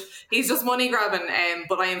because he's just money grabbing.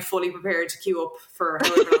 But I am fully prepared to queue up for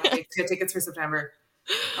however long it takes to get tickets for September,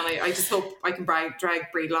 and I just hope I can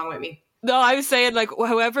drag Breed along with me. No, I was saying, like,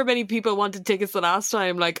 however many people wanted tickets the last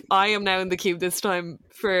time, like, I am now in the queue this time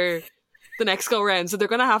for the next go round, so they're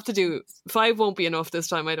going to have to do 5. Won't be enough this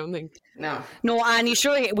time, I don't think. No, and you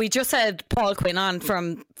sure we just had Paul Quinn on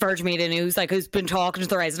from Virgin Media News, like, who's been talking to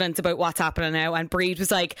the residents about what's happening now, and Breed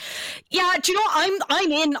was like, yeah, do you know,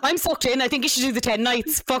 I'm sucked in. I think you should do the 10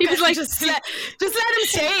 nights. Fuck, he was like, just let him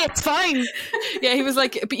stay, it's fine. Yeah, he was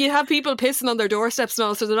like, but you have people pissing on their doorsteps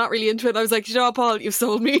now, so they're not really into it. I was like, you know what, Paul, you've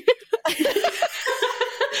sold me. I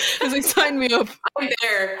was like, sign me up. I'm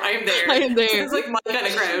there. It's like my kind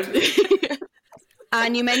of crowd.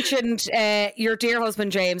 And you mentioned your dear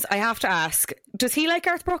husband James. I have to ask, does he like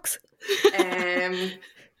Garth Brooks?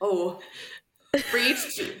 Breed,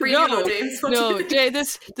 no, James. No, Jay,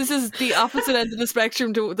 this is the opposite end of the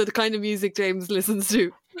spectrum to the kind of music James listens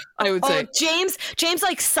to, I would say. James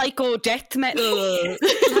like psycho death metal,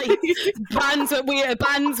 like bands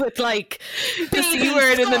with like the C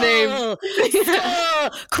word in the name,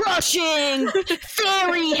 skull crushing,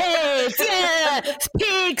 fairy heads,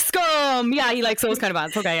 pig scum. Yeah, he likes those kind of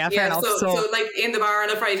bands. Okay, yeah, fair enough. So like in the bar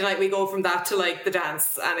on a Friday night, we go from that to like the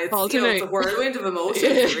dance, and it's it's a whirlwind of emotions.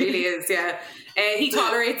 It really is. Yeah. He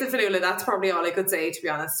tolerates the Fanula. That's probably all I could say, to be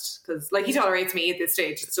honest, because like he tolerates me at this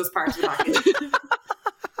stage. It's just part of the package.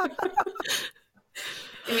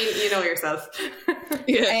 I mean, you know yourself.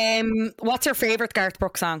 Yeah. What's your favourite Garth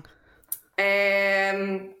Brooks song?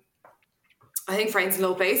 I think Friends in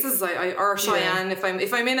Low Places, or Cheyenne. Yeah. If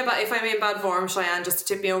I'm in bad form, Cheyenne just to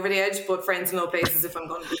tip me over the edge. But Friends in Low Places if I'm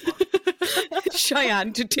going to be fun.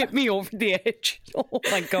 Cheyenne to tip me over the edge. Oh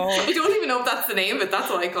my god! I don't even know if that's the name of it. That's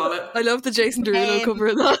what I call it. I love the Jason Derulo cover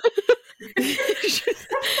of that.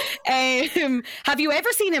 Have you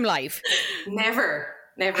ever seen him live? Never.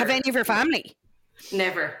 Have any of your family?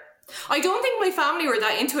 Never. I don't think my family were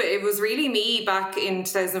that into it. It was really me back in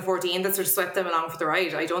 2014 that sort of swept them along for the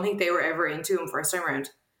ride. I don't think they were ever into him first time around.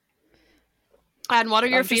 And what are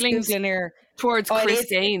your feelings towards Chris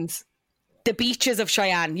Gaines? The Beaches of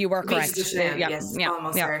Cheyenne. You were correct. Yes,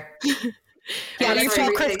 almost there. Let's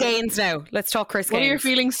talk Chris Gaines now. Let's talk Chris Gaines. What are your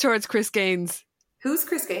feelings towards Chris Gaines? Who's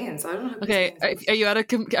Chris Gaines? I don't know. Okay,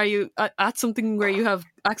 are you at something where you have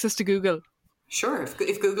access to Google? Sure, if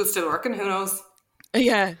Google's still working, who knows?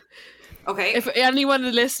 Yeah. Okay. If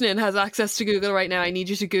anyone listening has access to Google right now, I need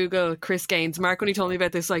you to Google Chris Gaines. Mark only told me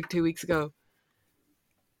about this like 2 weeks ago.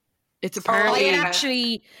 It's apparently...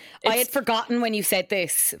 I had forgotten when you said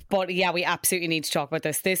this, but yeah, we absolutely need to talk about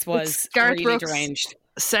this. This was Garth really Brooks' deranged.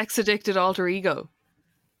 sex-addicted alter ego.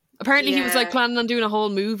 Apparently he was like planning on doing a whole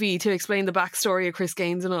movie to explain the backstory of Chris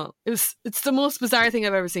Gaines and all. It's the most bizarre thing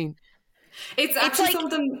I've ever seen. It's actually like,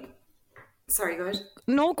 something... Sorry, go ahead.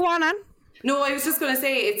 No, go on, Anne. No, I was just going to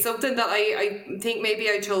say it's something that I think maybe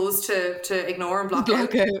I chose to ignore and block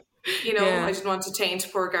out. You know, I didn't want to taint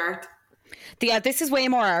poor Garth. Yeah, this is way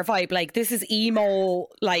more our vibe. Like, this is emo,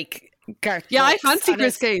 like, Garth Yeah, Brooks. I fancy And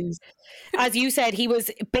Chris Gaines. as you said, he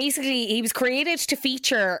was created to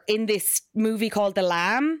feature in this movie called The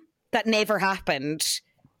Lamb that never happened,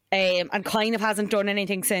 and kind of hasn't done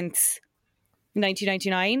anything since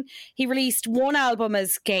 1999. He released one album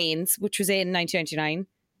as Gaines, which was in 1999.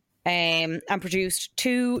 And produced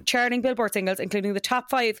 2 charting Billboard singles, including the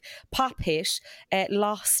top 5 pop hit,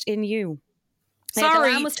 Lost in You. The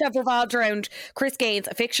Lamb was to have revolved around Chris Gaines,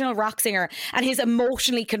 a fictional rock singer, and his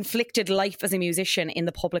emotionally conflicted life as a musician in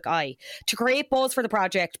the public eye. To create buzz for the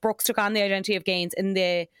project, Brooks took on the identity of Gaines in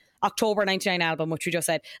the October 99 album, which we just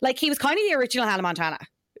said. Like, he was kind of the original Hannah Montana.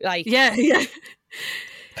 Like, yeah.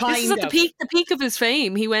 This is at the peak of his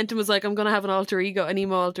fame. He went and was like, I'm going to have an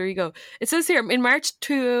emo alter ego. It says here, in March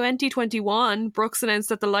 2021, Brooks announced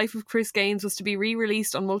that The Life of Chris Gaines was to be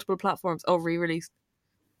re-released on multiple platforms. Oh, re-released.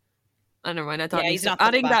 Oh, never mind. I thought he's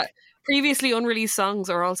adding that previously unreleased songs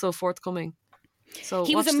are also forthcoming. So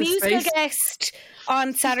he was a musical guest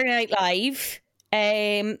on Saturday Night Live.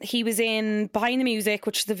 He was in Behind the Music,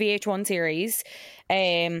 which is the VH1 series.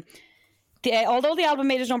 Although the album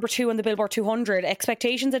made it number 2 on the Billboard 200,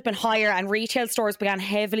 expectations had been higher and retail stores began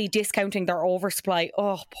heavily discounting their oversupply.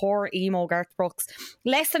 Oh, poor emo Garth Brooks.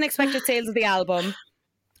 Less than expected sales of the album,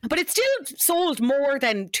 but it still sold more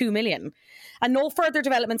than 2 million. And no further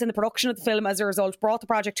developments in the production of the film as a result brought the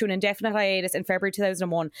project to an indefinite hiatus in February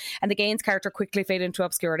 2001, and the Gaines character quickly faded into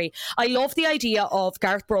obscurity. I love the idea of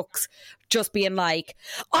Garth Brooks just being like,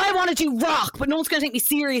 I want to do rock, but no one's going to take me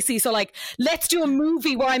seriously, so like, let's do a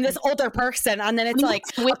movie where I'm this other person. And then it's like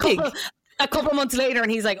a couple of months later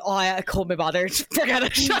and he's like, oh, I can't be bothered. Forget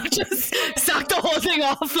it. Just sack the whole thing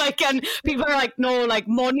off. Like, and people are like, no, like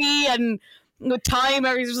money and time.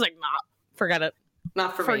 Everybody's just like, nah, forget it.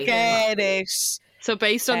 Not for me. Forget it. So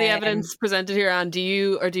based on the evidence presented here, Anne, do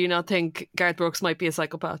you or do you not think Garth Brooks might be a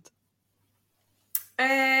psychopath?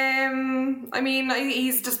 I mean,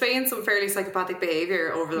 he's displaying some fairly psychopathic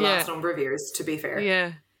behaviour over the last number of years, to be fair.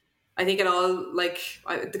 Yeah. I think it all, like,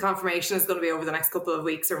 the confirmation is going to be over the next couple of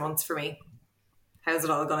weeks or months for me. How's it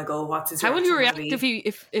all going to go? What's his reaction? How will you react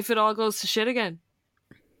if it all goes to shit again?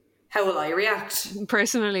 How will I react?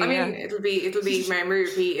 Personally, I mean, it'll be memory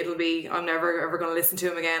repeat. It'll be, I'm never ever going to listen to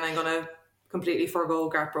him again. I'm going to completely forego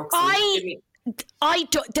Garth Brooks.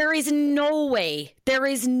 There is no way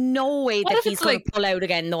that he's going to pull out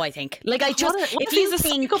again. No, I think. Like, I just, if he's a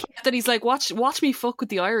psychopath that he's like, watch me fuck with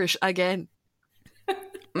the Irish again.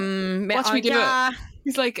 Watch me do it.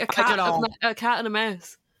 He's like a cat and a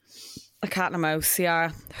mouse. A cat and a mouse,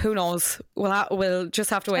 yeah. Who knows? We'll just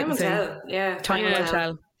have to wait and see. Time will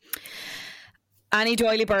tell. Annie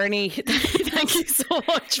Doyley Burney, thank you so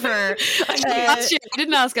much for... I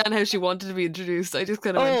didn't ask Anne how she wanted to be introduced. I just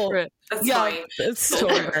kind of went for it. That's fine. It's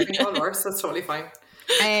that's totally fine.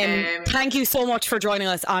 Thank you so much for joining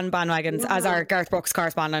us on Bandwagons as our Garth Brooks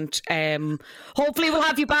correspondent. Hopefully we'll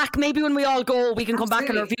have you back. Maybe when we all go, we can come back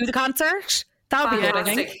and review the concert. That would be good, I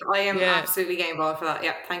think. I am absolutely game ball for that.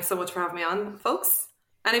 Yeah, thanks so much for having me on, folks.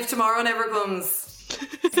 And if tomorrow never comes,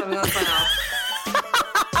 so I'm going to sign off.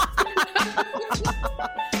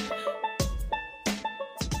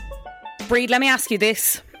 Breed, let me ask you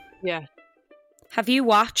this. Yeah. Have you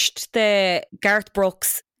watched the Garth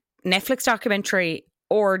Brooks Netflix documentary,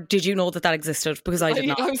 or did you know that existed? Because I did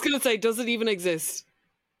not. I was going to say, does it even exist?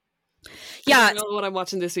 Yeah. I don't know what I'm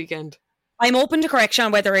watching this weekend. I'm open to correction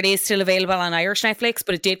on whether it is still available on Irish Netflix,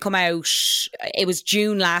 but it did come out, it was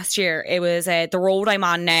June last year. It was The Road I'm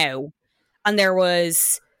On Now. And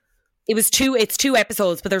it's 2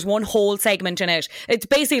 episodes, but there's one whole segment in it. It's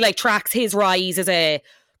basically like tracks his rise as a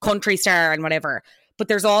country star and whatever. But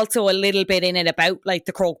there's also a little bit in it about like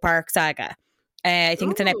the Croke Park saga. I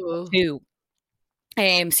think it's in episode 2.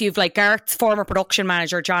 So you've like Garth's former production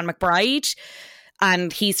manager, John McBride,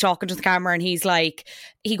 and he's talking to the camera and he's like,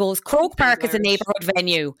 he goes, Croke Park is a neighbourhood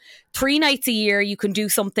venue. 3 nights a year you can do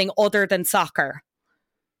something other than soccer.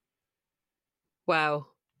 Wow.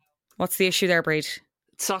 What's the issue there, Breed?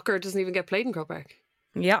 Soccer doesn't even get played in Croke Park.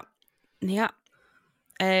 Yeah.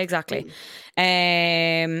 Exactly.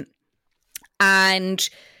 And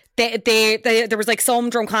there was like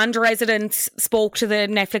some Drumcondra residents spoke to the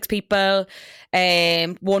Netflix people.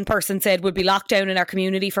 One person said we'll be locked down in our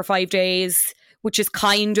community for 5 days, which is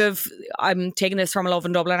kind of, I'm taking this from a Love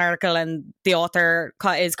in Dublin article, and the author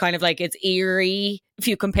is kind of like, it's eerie if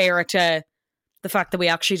you compare it to the fact that we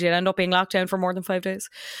actually did end up being locked down for more than 5 days.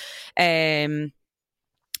 And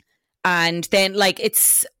then like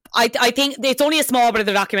I think it's only a small bit of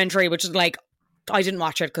the documentary, which is like, I didn't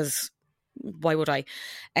watch it because why would I?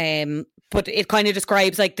 But it kind of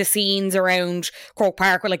describes like the scenes around Croke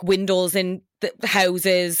Park with like windows in the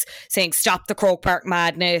houses saying "Stop the Croke Park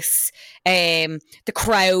madness." The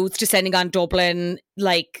crowds descending on Dublin,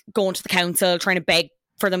 like going to the council trying to beg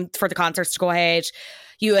for the concerts to go ahead.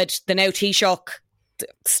 You had the now Taoiseach,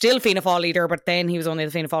 still Fianna Fáil leader, but then he was only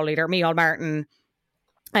the Fianna Fáil leader, Micheál Martin.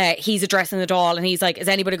 He's addressing the Dáil and he's like, is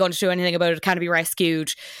anybody going to do anything about it? Can it be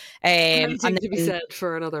rescued? Anything to be said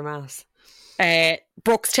for another mass.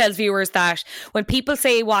 Brooks tells viewers that when people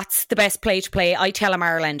say what's the best play to play, I tell them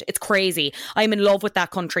Ireland. It's crazy. I'm in love with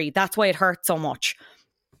that country. That's why it hurts so much.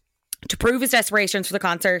 To prove his desperations for the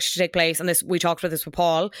concert to take place, and this we talked about this with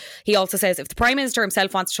Paul, he also says, if the Prime Minister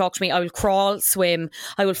himself wants to talk to me, I will crawl, swim,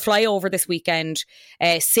 I will fly over this weekend,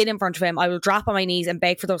 sit in front of him, I will drop on my knees and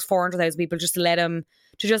beg for those 400,000 people just to let him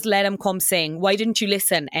come sing. Why didn't you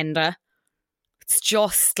listen, Enda? It's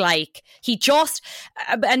just like,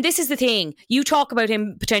 and this is the thing, you talk about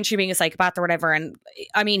him potentially being a psychopath or whatever, and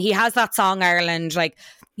I mean, he has that song Ireland, like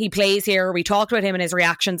he plays here, we talked about him and his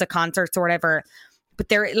reactions at concerts or whatever. But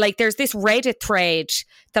there's this Reddit thread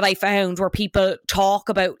that I found where people talk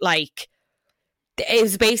about like, it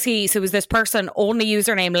was basically, so it was this person, only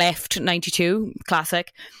username left 92,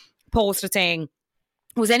 classic, posted saying,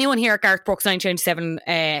 was anyone here at Garth Brooks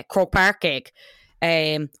 1997 Croke Park gig?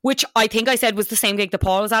 Which I think I said was the same gig that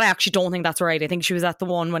Paul was at. I actually don't think that's right. I think she was at the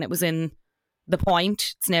one when it was in the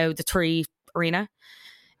Point. It's now the 3 Arena.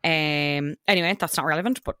 Anyway, that's not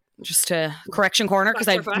relevant, but just a correction corner because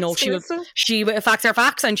I know she facts are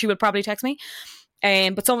facts and she would probably text me.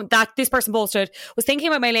 But this person posted, was thinking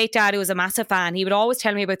about my late dad who was a massive fan. He would always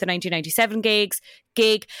tell me about the 1997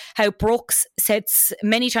 gig, how Brooks said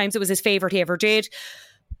many times it was his favourite he ever did.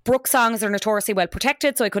 Brooks songs are notoriously well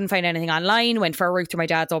protected, so I couldn't find anything online. Went for a route through my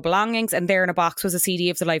dad's old belongings, and there in a box was a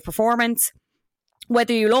CD of the live performance.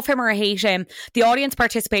 Whether you love him or hate him, the audience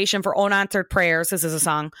participation for Unanswered Prayers, this is a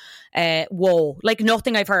song, whoa, like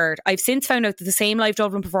nothing I've heard. I've since found out that the same live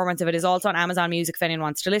Dublin performance of it is also on Amazon Music if anyone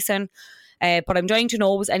wants to listen. But I'm dying to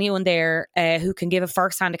know, was anyone there who can give a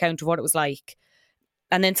first-hand account of what it was like?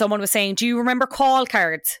 And then someone was saying, do you remember call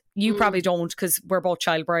cards? You probably don't because we're both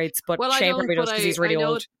child brides, but Shane probably does because he's really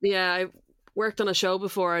old. Yeah, I worked on a show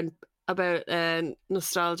before and about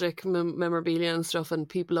nostalgic memorabilia and stuff, and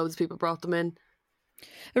loads of people brought them in.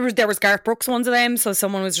 There was Garth Brooks ones of them, so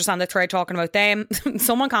someone was just on the thread talking about them.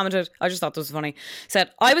 Someone commented, I just thought this was funny, said,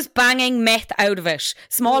 I was banging meth out of it,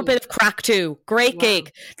 small bit of crack too, great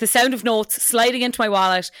gig, the sound of notes sliding into my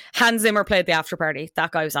wallet. Hans Zimmer played the after party. That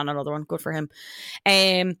guy was on another one, good for him.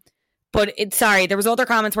 But there was other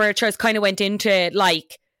comments where it just kind of went into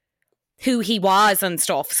like who he was and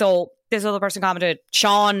stuff. So this other person commented,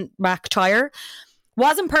 Sean McTire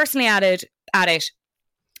wasn't personally at it,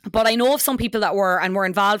 but I know of some people that were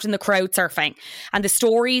involved in the crowd surfing, and the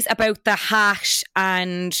stories about the hat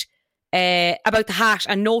and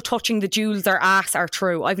no touching the jewels or ass are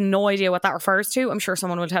true. I've no idea what that refers to. I'm sure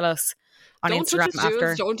someone will tell us on Instagram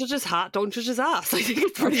after. Don't touch his hat, don't touch his ass. I think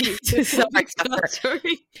it's pretty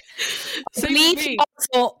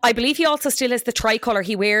I believe he also still has the tricolour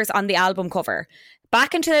he wears on the album cover.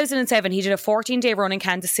 Back in 2007, he did a 14-day run in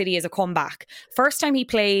Kansas City as a comeback. First time he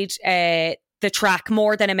played the track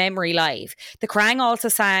More Than a Memory live. The crowd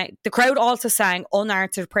also sang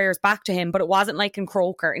Unanswered Prayers back to him, but it wasn't like in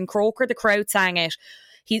Croker. In Croker, the crowd sang it.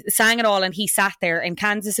 He sang it all and he sat there. In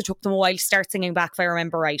Kansas, it took them a while to start singing back, if I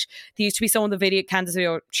remember right. There used to be some of the Kansas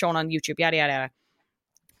video shown on YouTube, yada, yada, yada.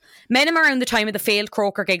 Met him around the time of the failed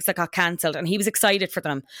Croker gigs that got cancelled, and he was excited for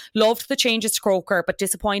them. Loved the changes to Croker, but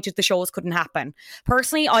disappointed the shows couldn't happen.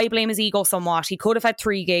 Personally, I blame his ego somewhat. He could have had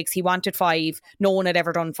 3 gigs, he wanted 5. No one had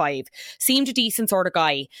ever done 5. Seemed a decent sort of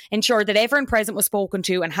guy. Ensured that everyone present was spoken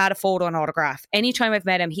to and had a photo and autograph. Anytime I've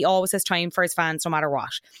met him, he always has time for his fans, no matter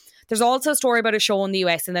what. There's also a story about a show in the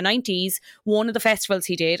US in the 90s, one of the festivals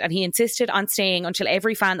he did, and he insisted on staying until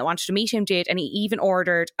every fan that wanted to meet him did, and he even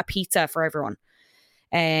ordered a pizza for everyone.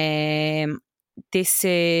 This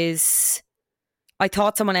is, I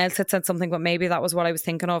thought someone else had said something, but maybe that was what I was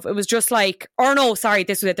thinking of. It was just like, or no, sorry,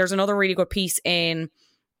 this was it. There's another really good piece on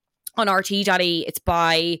RT.ie. It's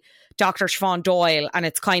by Dr. Siobhan Doyle, and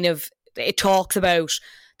it's kind of, it talks about,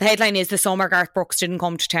 the headline is The Summer Garth Brooks Didn't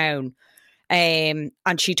Come to Town. And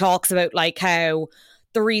she talks about like how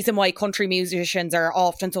the reason why country musicians are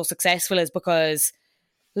often so successful is because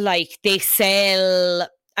like they sell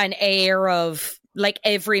an air of like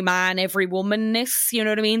every man, every womanness, you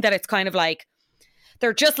know what I mean? That it's kind of like,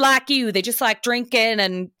 they're just like you. They just like drinking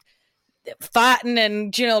and fatting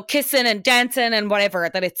and, you know, kissing and dancing and whatever.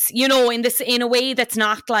 That it's, you know, in a way that's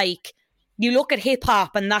not like, you look at hip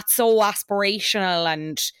hop and that's so aspirational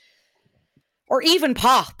and or even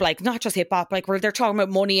pop, like not just hip hop, like where they're talking about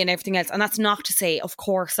money and everything else. And that's not to say, of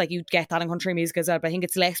course, like you'd get that in country music as well, but I think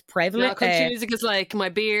it's less prevalent. No, country music is like my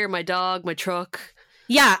beer, my dog, my truck.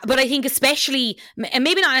 Yeah, but I think especially, and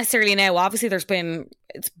maybe not necessarily now, obviously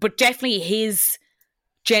but definitely his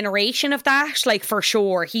generation of that, like for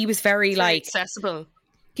sure, he was very like accessible.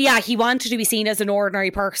 Yeah, he wanted to be seen as an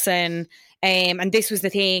ordinary person. And this was the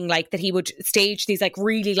thing, like that he would stage these like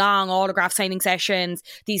really long autograph signing sessions,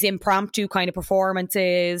 these impromptu kind of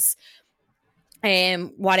performances,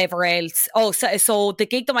 whatever else. Oh, so the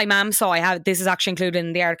gig that my mum saw, this is actually included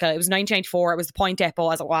in the article. It was 1994. It was the Point Depot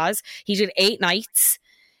as it was. He did 8 nights.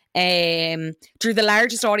 Drew the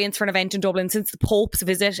largest audience for an event in Dublin since the Pope's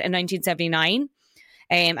visit in 1979.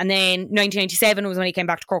 And then 1997 was when he came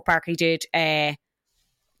back to Croke Park. He did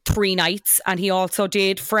 3 nights, and he also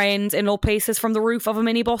did Friends in Low Places from the roof of a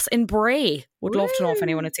minibus in Bray. Would love to know if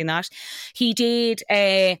anyone had seen that. He did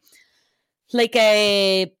like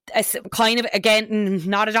a kind of, again,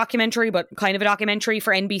 not a documentary, but kind of a documentary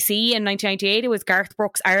for NBC in 1998. It was Garth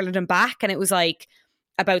Brooks Ireland and Back, and it was like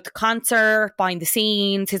about the concert, behind the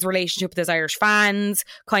scenes, his relationship with his Irish fans,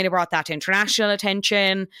 kind of brought that to international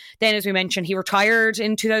attention. Then, as we mentioned, he retired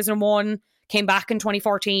in 2001, came back in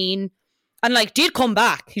 2014. And like did come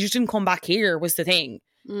back. He just didn't come back here was the thing.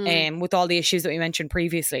 With all the issues that we mentioned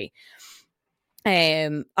previously.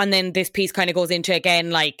 And then this piece kind of goes into again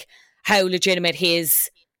like how legitimate his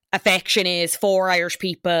affection is for Irish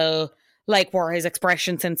people, like were his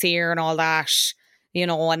expressions sincere and all that, you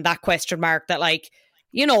know, and that question mark that like,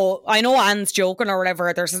 you know, I know Anne's joking or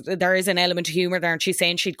whatever, there is an element of humour there, and she's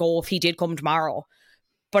saying she'd go if he did come tomorrow.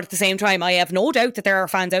 But at the same time, I have no doubt that there are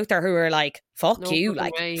fans out there who are like, fuck you,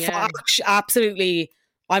 like, fuck, absolutely,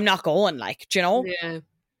 I'm not going, like, do you know?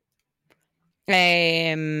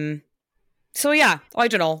 Yeah. So yeah, I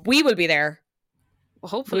don't know. We will be there. Well,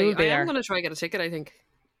 hopefully. I am going to try and get a ticket, I think.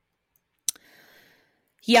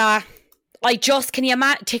 Yeah.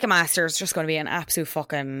 Ticketmaster is just going to be an absolute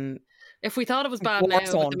fucking... If we thought it was bad now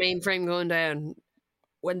with the mainframe going down,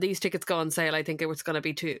 when these tickets go on sale, I think it was going to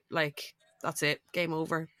be too, like... That's it. Game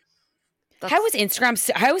over. How is Instagram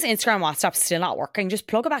WhatsApp still not working? Just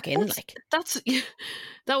plug it back in. That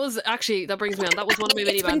brings me on. That was one of my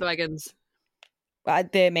mini bandwagons.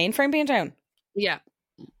 The mainframe being down? Yeah.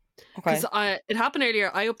 Okay. Because it happened earlier.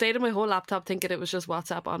 I updated my whole laptop thinking it was just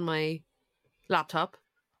WhatsApp on my laptop.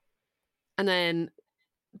 And then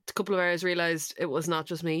a couple of hours realised it was not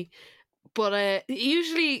just me. But it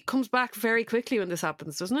usually comes back very quickly when this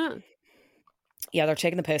happens, doesn't it? Yeah, they're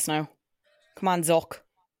taking the piss now. Come on, Zuck.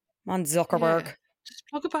 Come on, Zuckerberg. Yeah. Just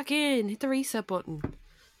plug it back in. Hit the reset button.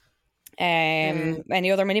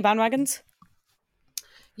 Any other mini bandwagons?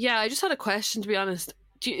 Yeah, I just had a question, to be honest.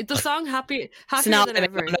 The song Happier Than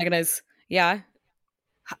Ever. Yeah.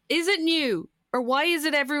 Is it new? Or why is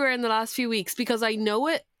it everywhere in the last few weeks? Because I know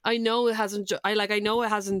it hasn't it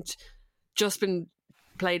hasn't just been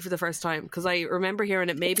played for the first time. Because I remember hearing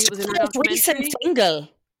it. Maybe it was in a documentary. Recent single.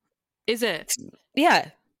 Is it? Yeah.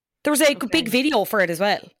 There was a big video for it as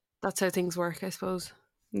well. That's how things work, I suppose.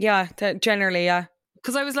 Yeah, generally, yeah.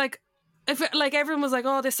 Because I was like, everyone was like,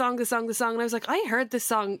 oh, this song. And I was like, I heard this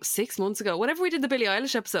song 6 months ago. Whenever we did the Billie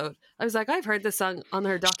Eilish episode, I was like, I've heard this song on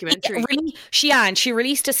her documentary. And she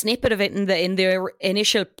released a snippet of it in the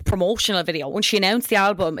initial promotional video. When she announced the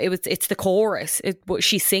album, it's the chorus.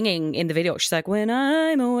 She's singing in the video. She's like, when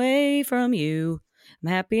I'm away from you, I'm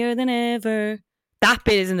happier than ever. That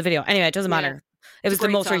bit is in the video. Anyway, it doesn't matter. It was the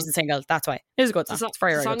most recent single. That's why. It was a good song. It's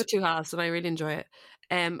very, very song good. of two halves, and I really enjoy it.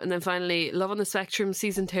 And then finally, Love on the Spectrum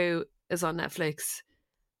season 2 is on Netflix,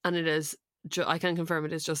 and it is. I can confirm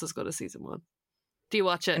it is just as good as season 1. Do you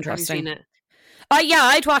watch it? Have you seen it? Yeah,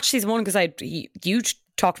 I'd watch season 1 because you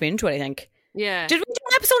talked me into it. I think. Yeah. Did we do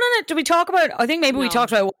an episode on it? Did we talk about? I think maybe we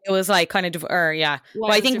talked about what it was like, kind of. Yeah.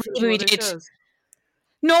 Well, I think maybe we did. Shows?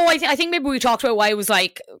 No, I think maybe we talked about why it was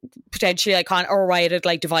like potentially iconic, or why it had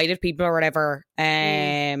like divided people or whatever.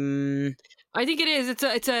 I think it is.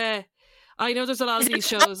 It's a. I know there's a lot of these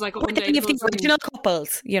shows like with any of the original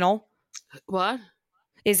couples, you know. What?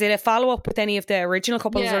 Is it a follow up with any of the original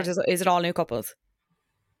couples, or is it all new couples?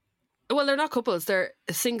 Well, they're not couples; they're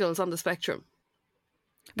singles on the spectrum.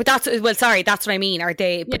 But that's what I mean. Are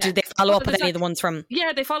they? But did they follow up with any of the ones from?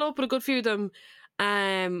 Yeah, they follow up with a good few of them.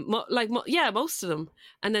 Most of them.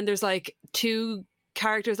 And then there's like 2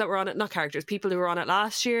 characters that were on it, not characters, people who were on it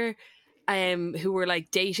last year, who were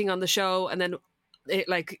like dating on the show, and then it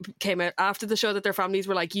like came out after the show that their families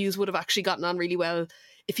were like, yous would have actually gotten on really well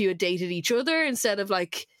if you had dated each other instead of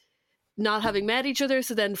like not having met each other.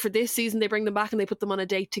 So then for this season they bring them back and they put them on a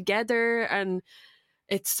date together, and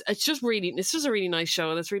it's just a really nice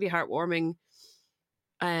show, and it's really heartwarming.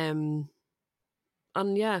 And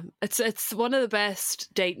yeah, it's one of the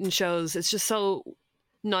best dating shows. It's just so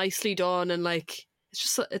nicely done, and like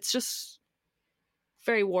it's just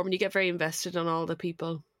very warm, and you get very invested in all the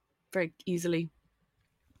people very easily.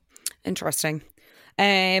 Interesting.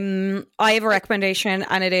 I have a recommendation,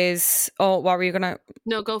 and it is, what were you gonna?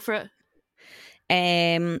 No, go for it.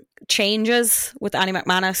 Changes with Annie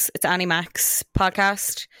McManus. It's Annie Mac's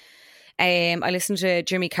podcast. I listened to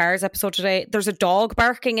Jimmy Carr's episode today. There's a dog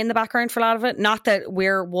barking in the background for a lot of it. Not that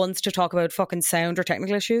we're ones to talk about fucking sound or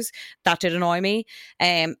technical issues. That did annoy me.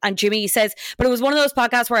 And Jimmy says, but it was one of those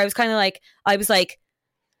podcasts where I was like,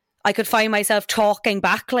 I could find myself talking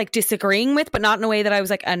back, like disagreeing with, but not in a way that I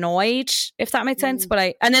was like annoyed, if that made sense.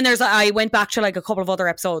 But I went back to like a couple of other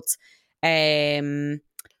episodes.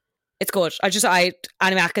 It's good.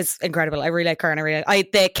 Annie Mac is incredible. I really like her, and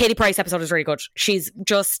the Katie Price episode is really good. She's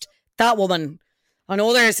just that woman. I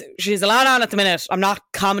know she's a lot on at the minute. I'm not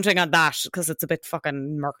commenting on that because it's a bit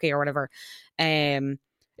fucking murky or whatever.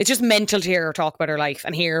 It's just mental to hear her talk about her life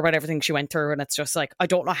and hear about everything she went through, and it's just like, I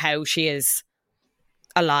don't know how she is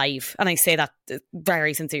alive, and I say that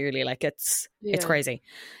very sincerely. Like it's crazy.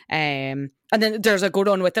 And then there's a good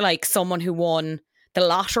one with someone who won the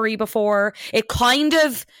lottery before. It kind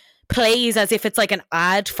of plays as if it's like an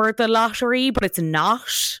ad for the lottery, but it's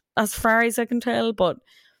not, as far as I can tell. But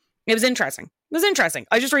it was interesting.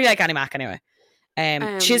 I just really like Annie Mac anyway.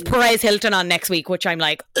 She has Perez Hilton on next week, which I'm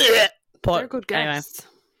like, ugh, but they're good guests. Anyway,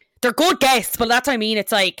 they're good guests, but that's what I mean.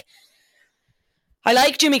 It's like, I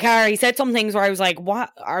like Jimmy Carr. He said some things where I was like,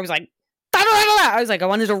 what? I was like, I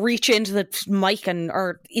wanted to reach into the mic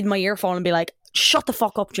or in my earphone and be like, shut the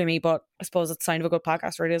fuck up, Jimmy. But I suppose it's a sign of a good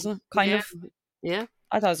podcast, right? Isn't it? Kind of. Yeah.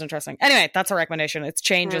 I thought it was interesting. Anyway, that's a recommendation. It's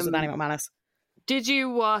Changes with Annie McManus. Did you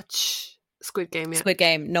watch Squid Game yet? Squid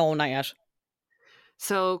Game? No, not yet.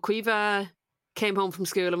 So Quiva came home from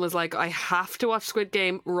school and was like, I have to watch Squid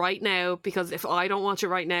Game right now, because if I don't watch it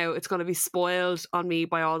right now, it's going to be spoiled on me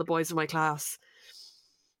by all the boys in my class.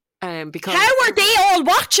 Because how are they all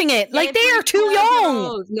watching it? Like, they are too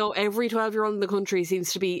young. No, every 12-year-old in the country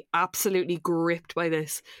seems to be absolutely gripped by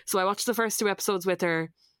this. So I watched the first 2 episodes with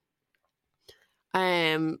her.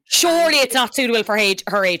 Surely it's not suitable for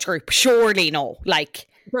her age group. Surely no. Like,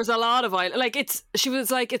 there's a lot of she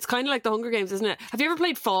was like, it's kind of like the Hunger Games, isn't it? Have you ever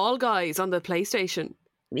played Fall Guys on the PlayStation?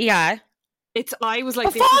 Yeah. I was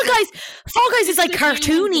like, Fall Guys is like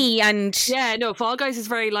cartoony and Fall Guys is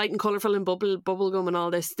very light and colourful and bubblegum and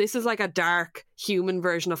all this. This is like a dark human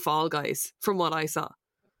version of Fall Guys, from what I saw.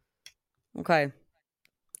 Okay.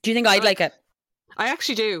 Do you think I'd like it? I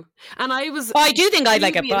actually do. And I do think I'd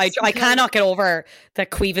like it, but I cannot get over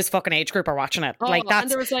that Quiva's fucking age group are watching it.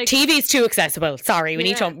 TV's too accessible. Sorry, we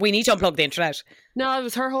need to unplug the internet. No, it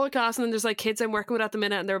was her whole class, and then there's like kids I'm working with at the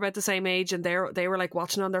minute, and they're about the same age, and they were like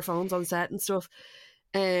watching on their phones on set and stuff.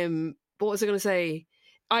 What was I going to say?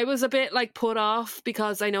 I was a bit like put off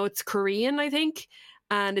because I know it's Korean, I think,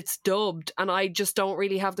 and it's dubbed, and I just don't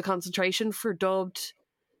really have the concentration for dubbed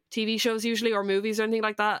TV shows usually, or movies or anything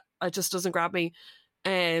like that. It just doesn't grab me.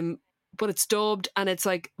 But it's dubbed, and it's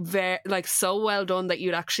like very so well done that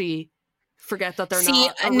you'd actually forget that they're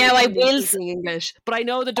not. Now I will speaking English, but I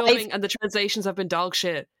know the dubbing and the translations have been dog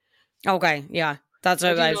shit. Okay, yeah, that's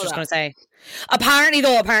what I was just going to say. Apparently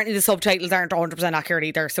the subtitles aren't 100% accurate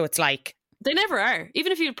either, so it's like they never are.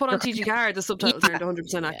 Even if you put on TGCar, the subtitles aren't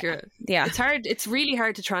 100% accurate. Yeah, it's hard. It's really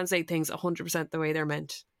hard to translate things 100% the way they're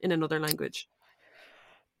meant in another language.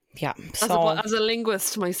 Yeah, as a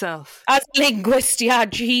linguist myself. As a linguist, yeah,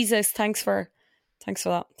 Jesus, thanks for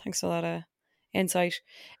that insight.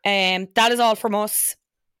 That is all from us.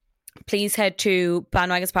 Please head to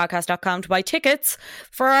bandwagonspodcast.com to buy tickets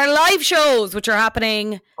for our live shows, which are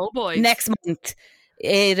happening next month.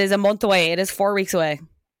 It is a month away. It is 4 weeks away.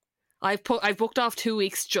 I've booked off 2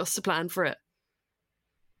 weeks just to plan for it.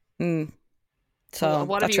 So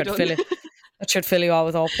what have you done? That should fill you all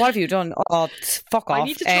with hope. What have you done? Oh, fuck off. I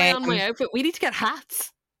need to try on my outfit. We need to get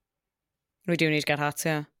hats. We do need to get hats,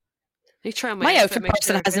 yeah. I need to try on my outfit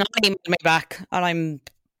person has not emailed me back, and I'm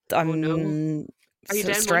Are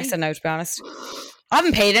you stressing now, to be honest. I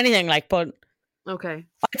haven't paid anything, but okay.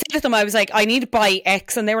 I said to them, I was like, I need to buy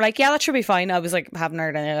X, and they were like, yeah, that should be fine. I was like, haven't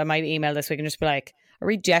heard anything. I might email this week and just be like, are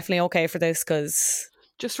we definitely okay for this? Because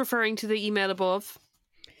just referring to the email above.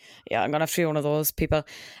 Yeah, I'm gonna have to be one of those people.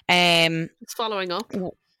 Just following up.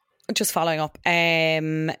 We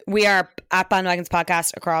are at Bandwagons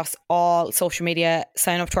Podcast across all social media.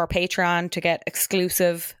 Sign up to our Patreon to get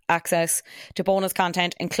exclusive access to bonus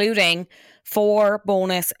content, including 4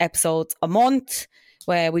 bonus episodes a month,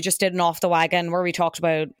 where we just did an Off the Wagon where we talked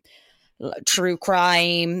about true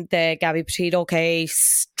crime, the Gabby Petito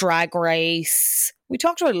case, Drag Race. We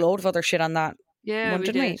talked about a load of other shit on that one,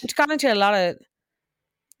 didn't we? We got into a lot of...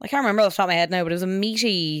 I can't remember off the top of my head now, but it was a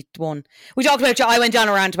meaty one. We talked about... I went down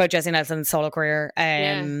a rant about Jessie Nelson's solo career.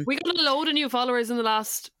 We got a load of new followers in the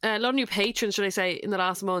last... a lot of new patrons, should I say, in the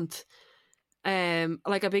last month.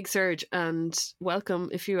 Like a big surge. And welcome.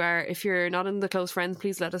 If you're not in the close friends,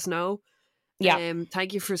 please let us know. Yeah.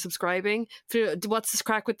 Thank you for subscribing. What's the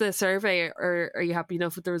crack with the survey? Or are you happy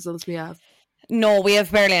enough with the results we have? No, we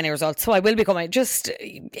have barely any results, so I will be coming. Just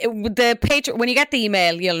the page, when you get the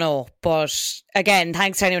email, you'll know. But again,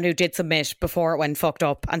 thanks to anyone who did submit before it went fucked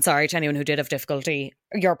up, and sorry to anyone who did have difficulty.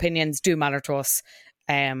 Your opinions do matter to us.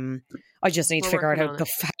 I just need to figure out how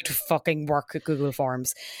to fucking work at Google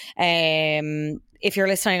Forms. If you're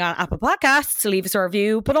listening on Apple Podcasts, leave us a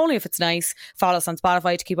review, but only if it's nice. Follow us on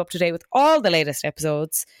Spotify to keep up to date with all the latest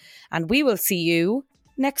episodes, and we will see you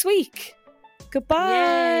next week. Goodbye.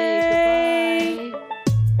 Yay, goodbye.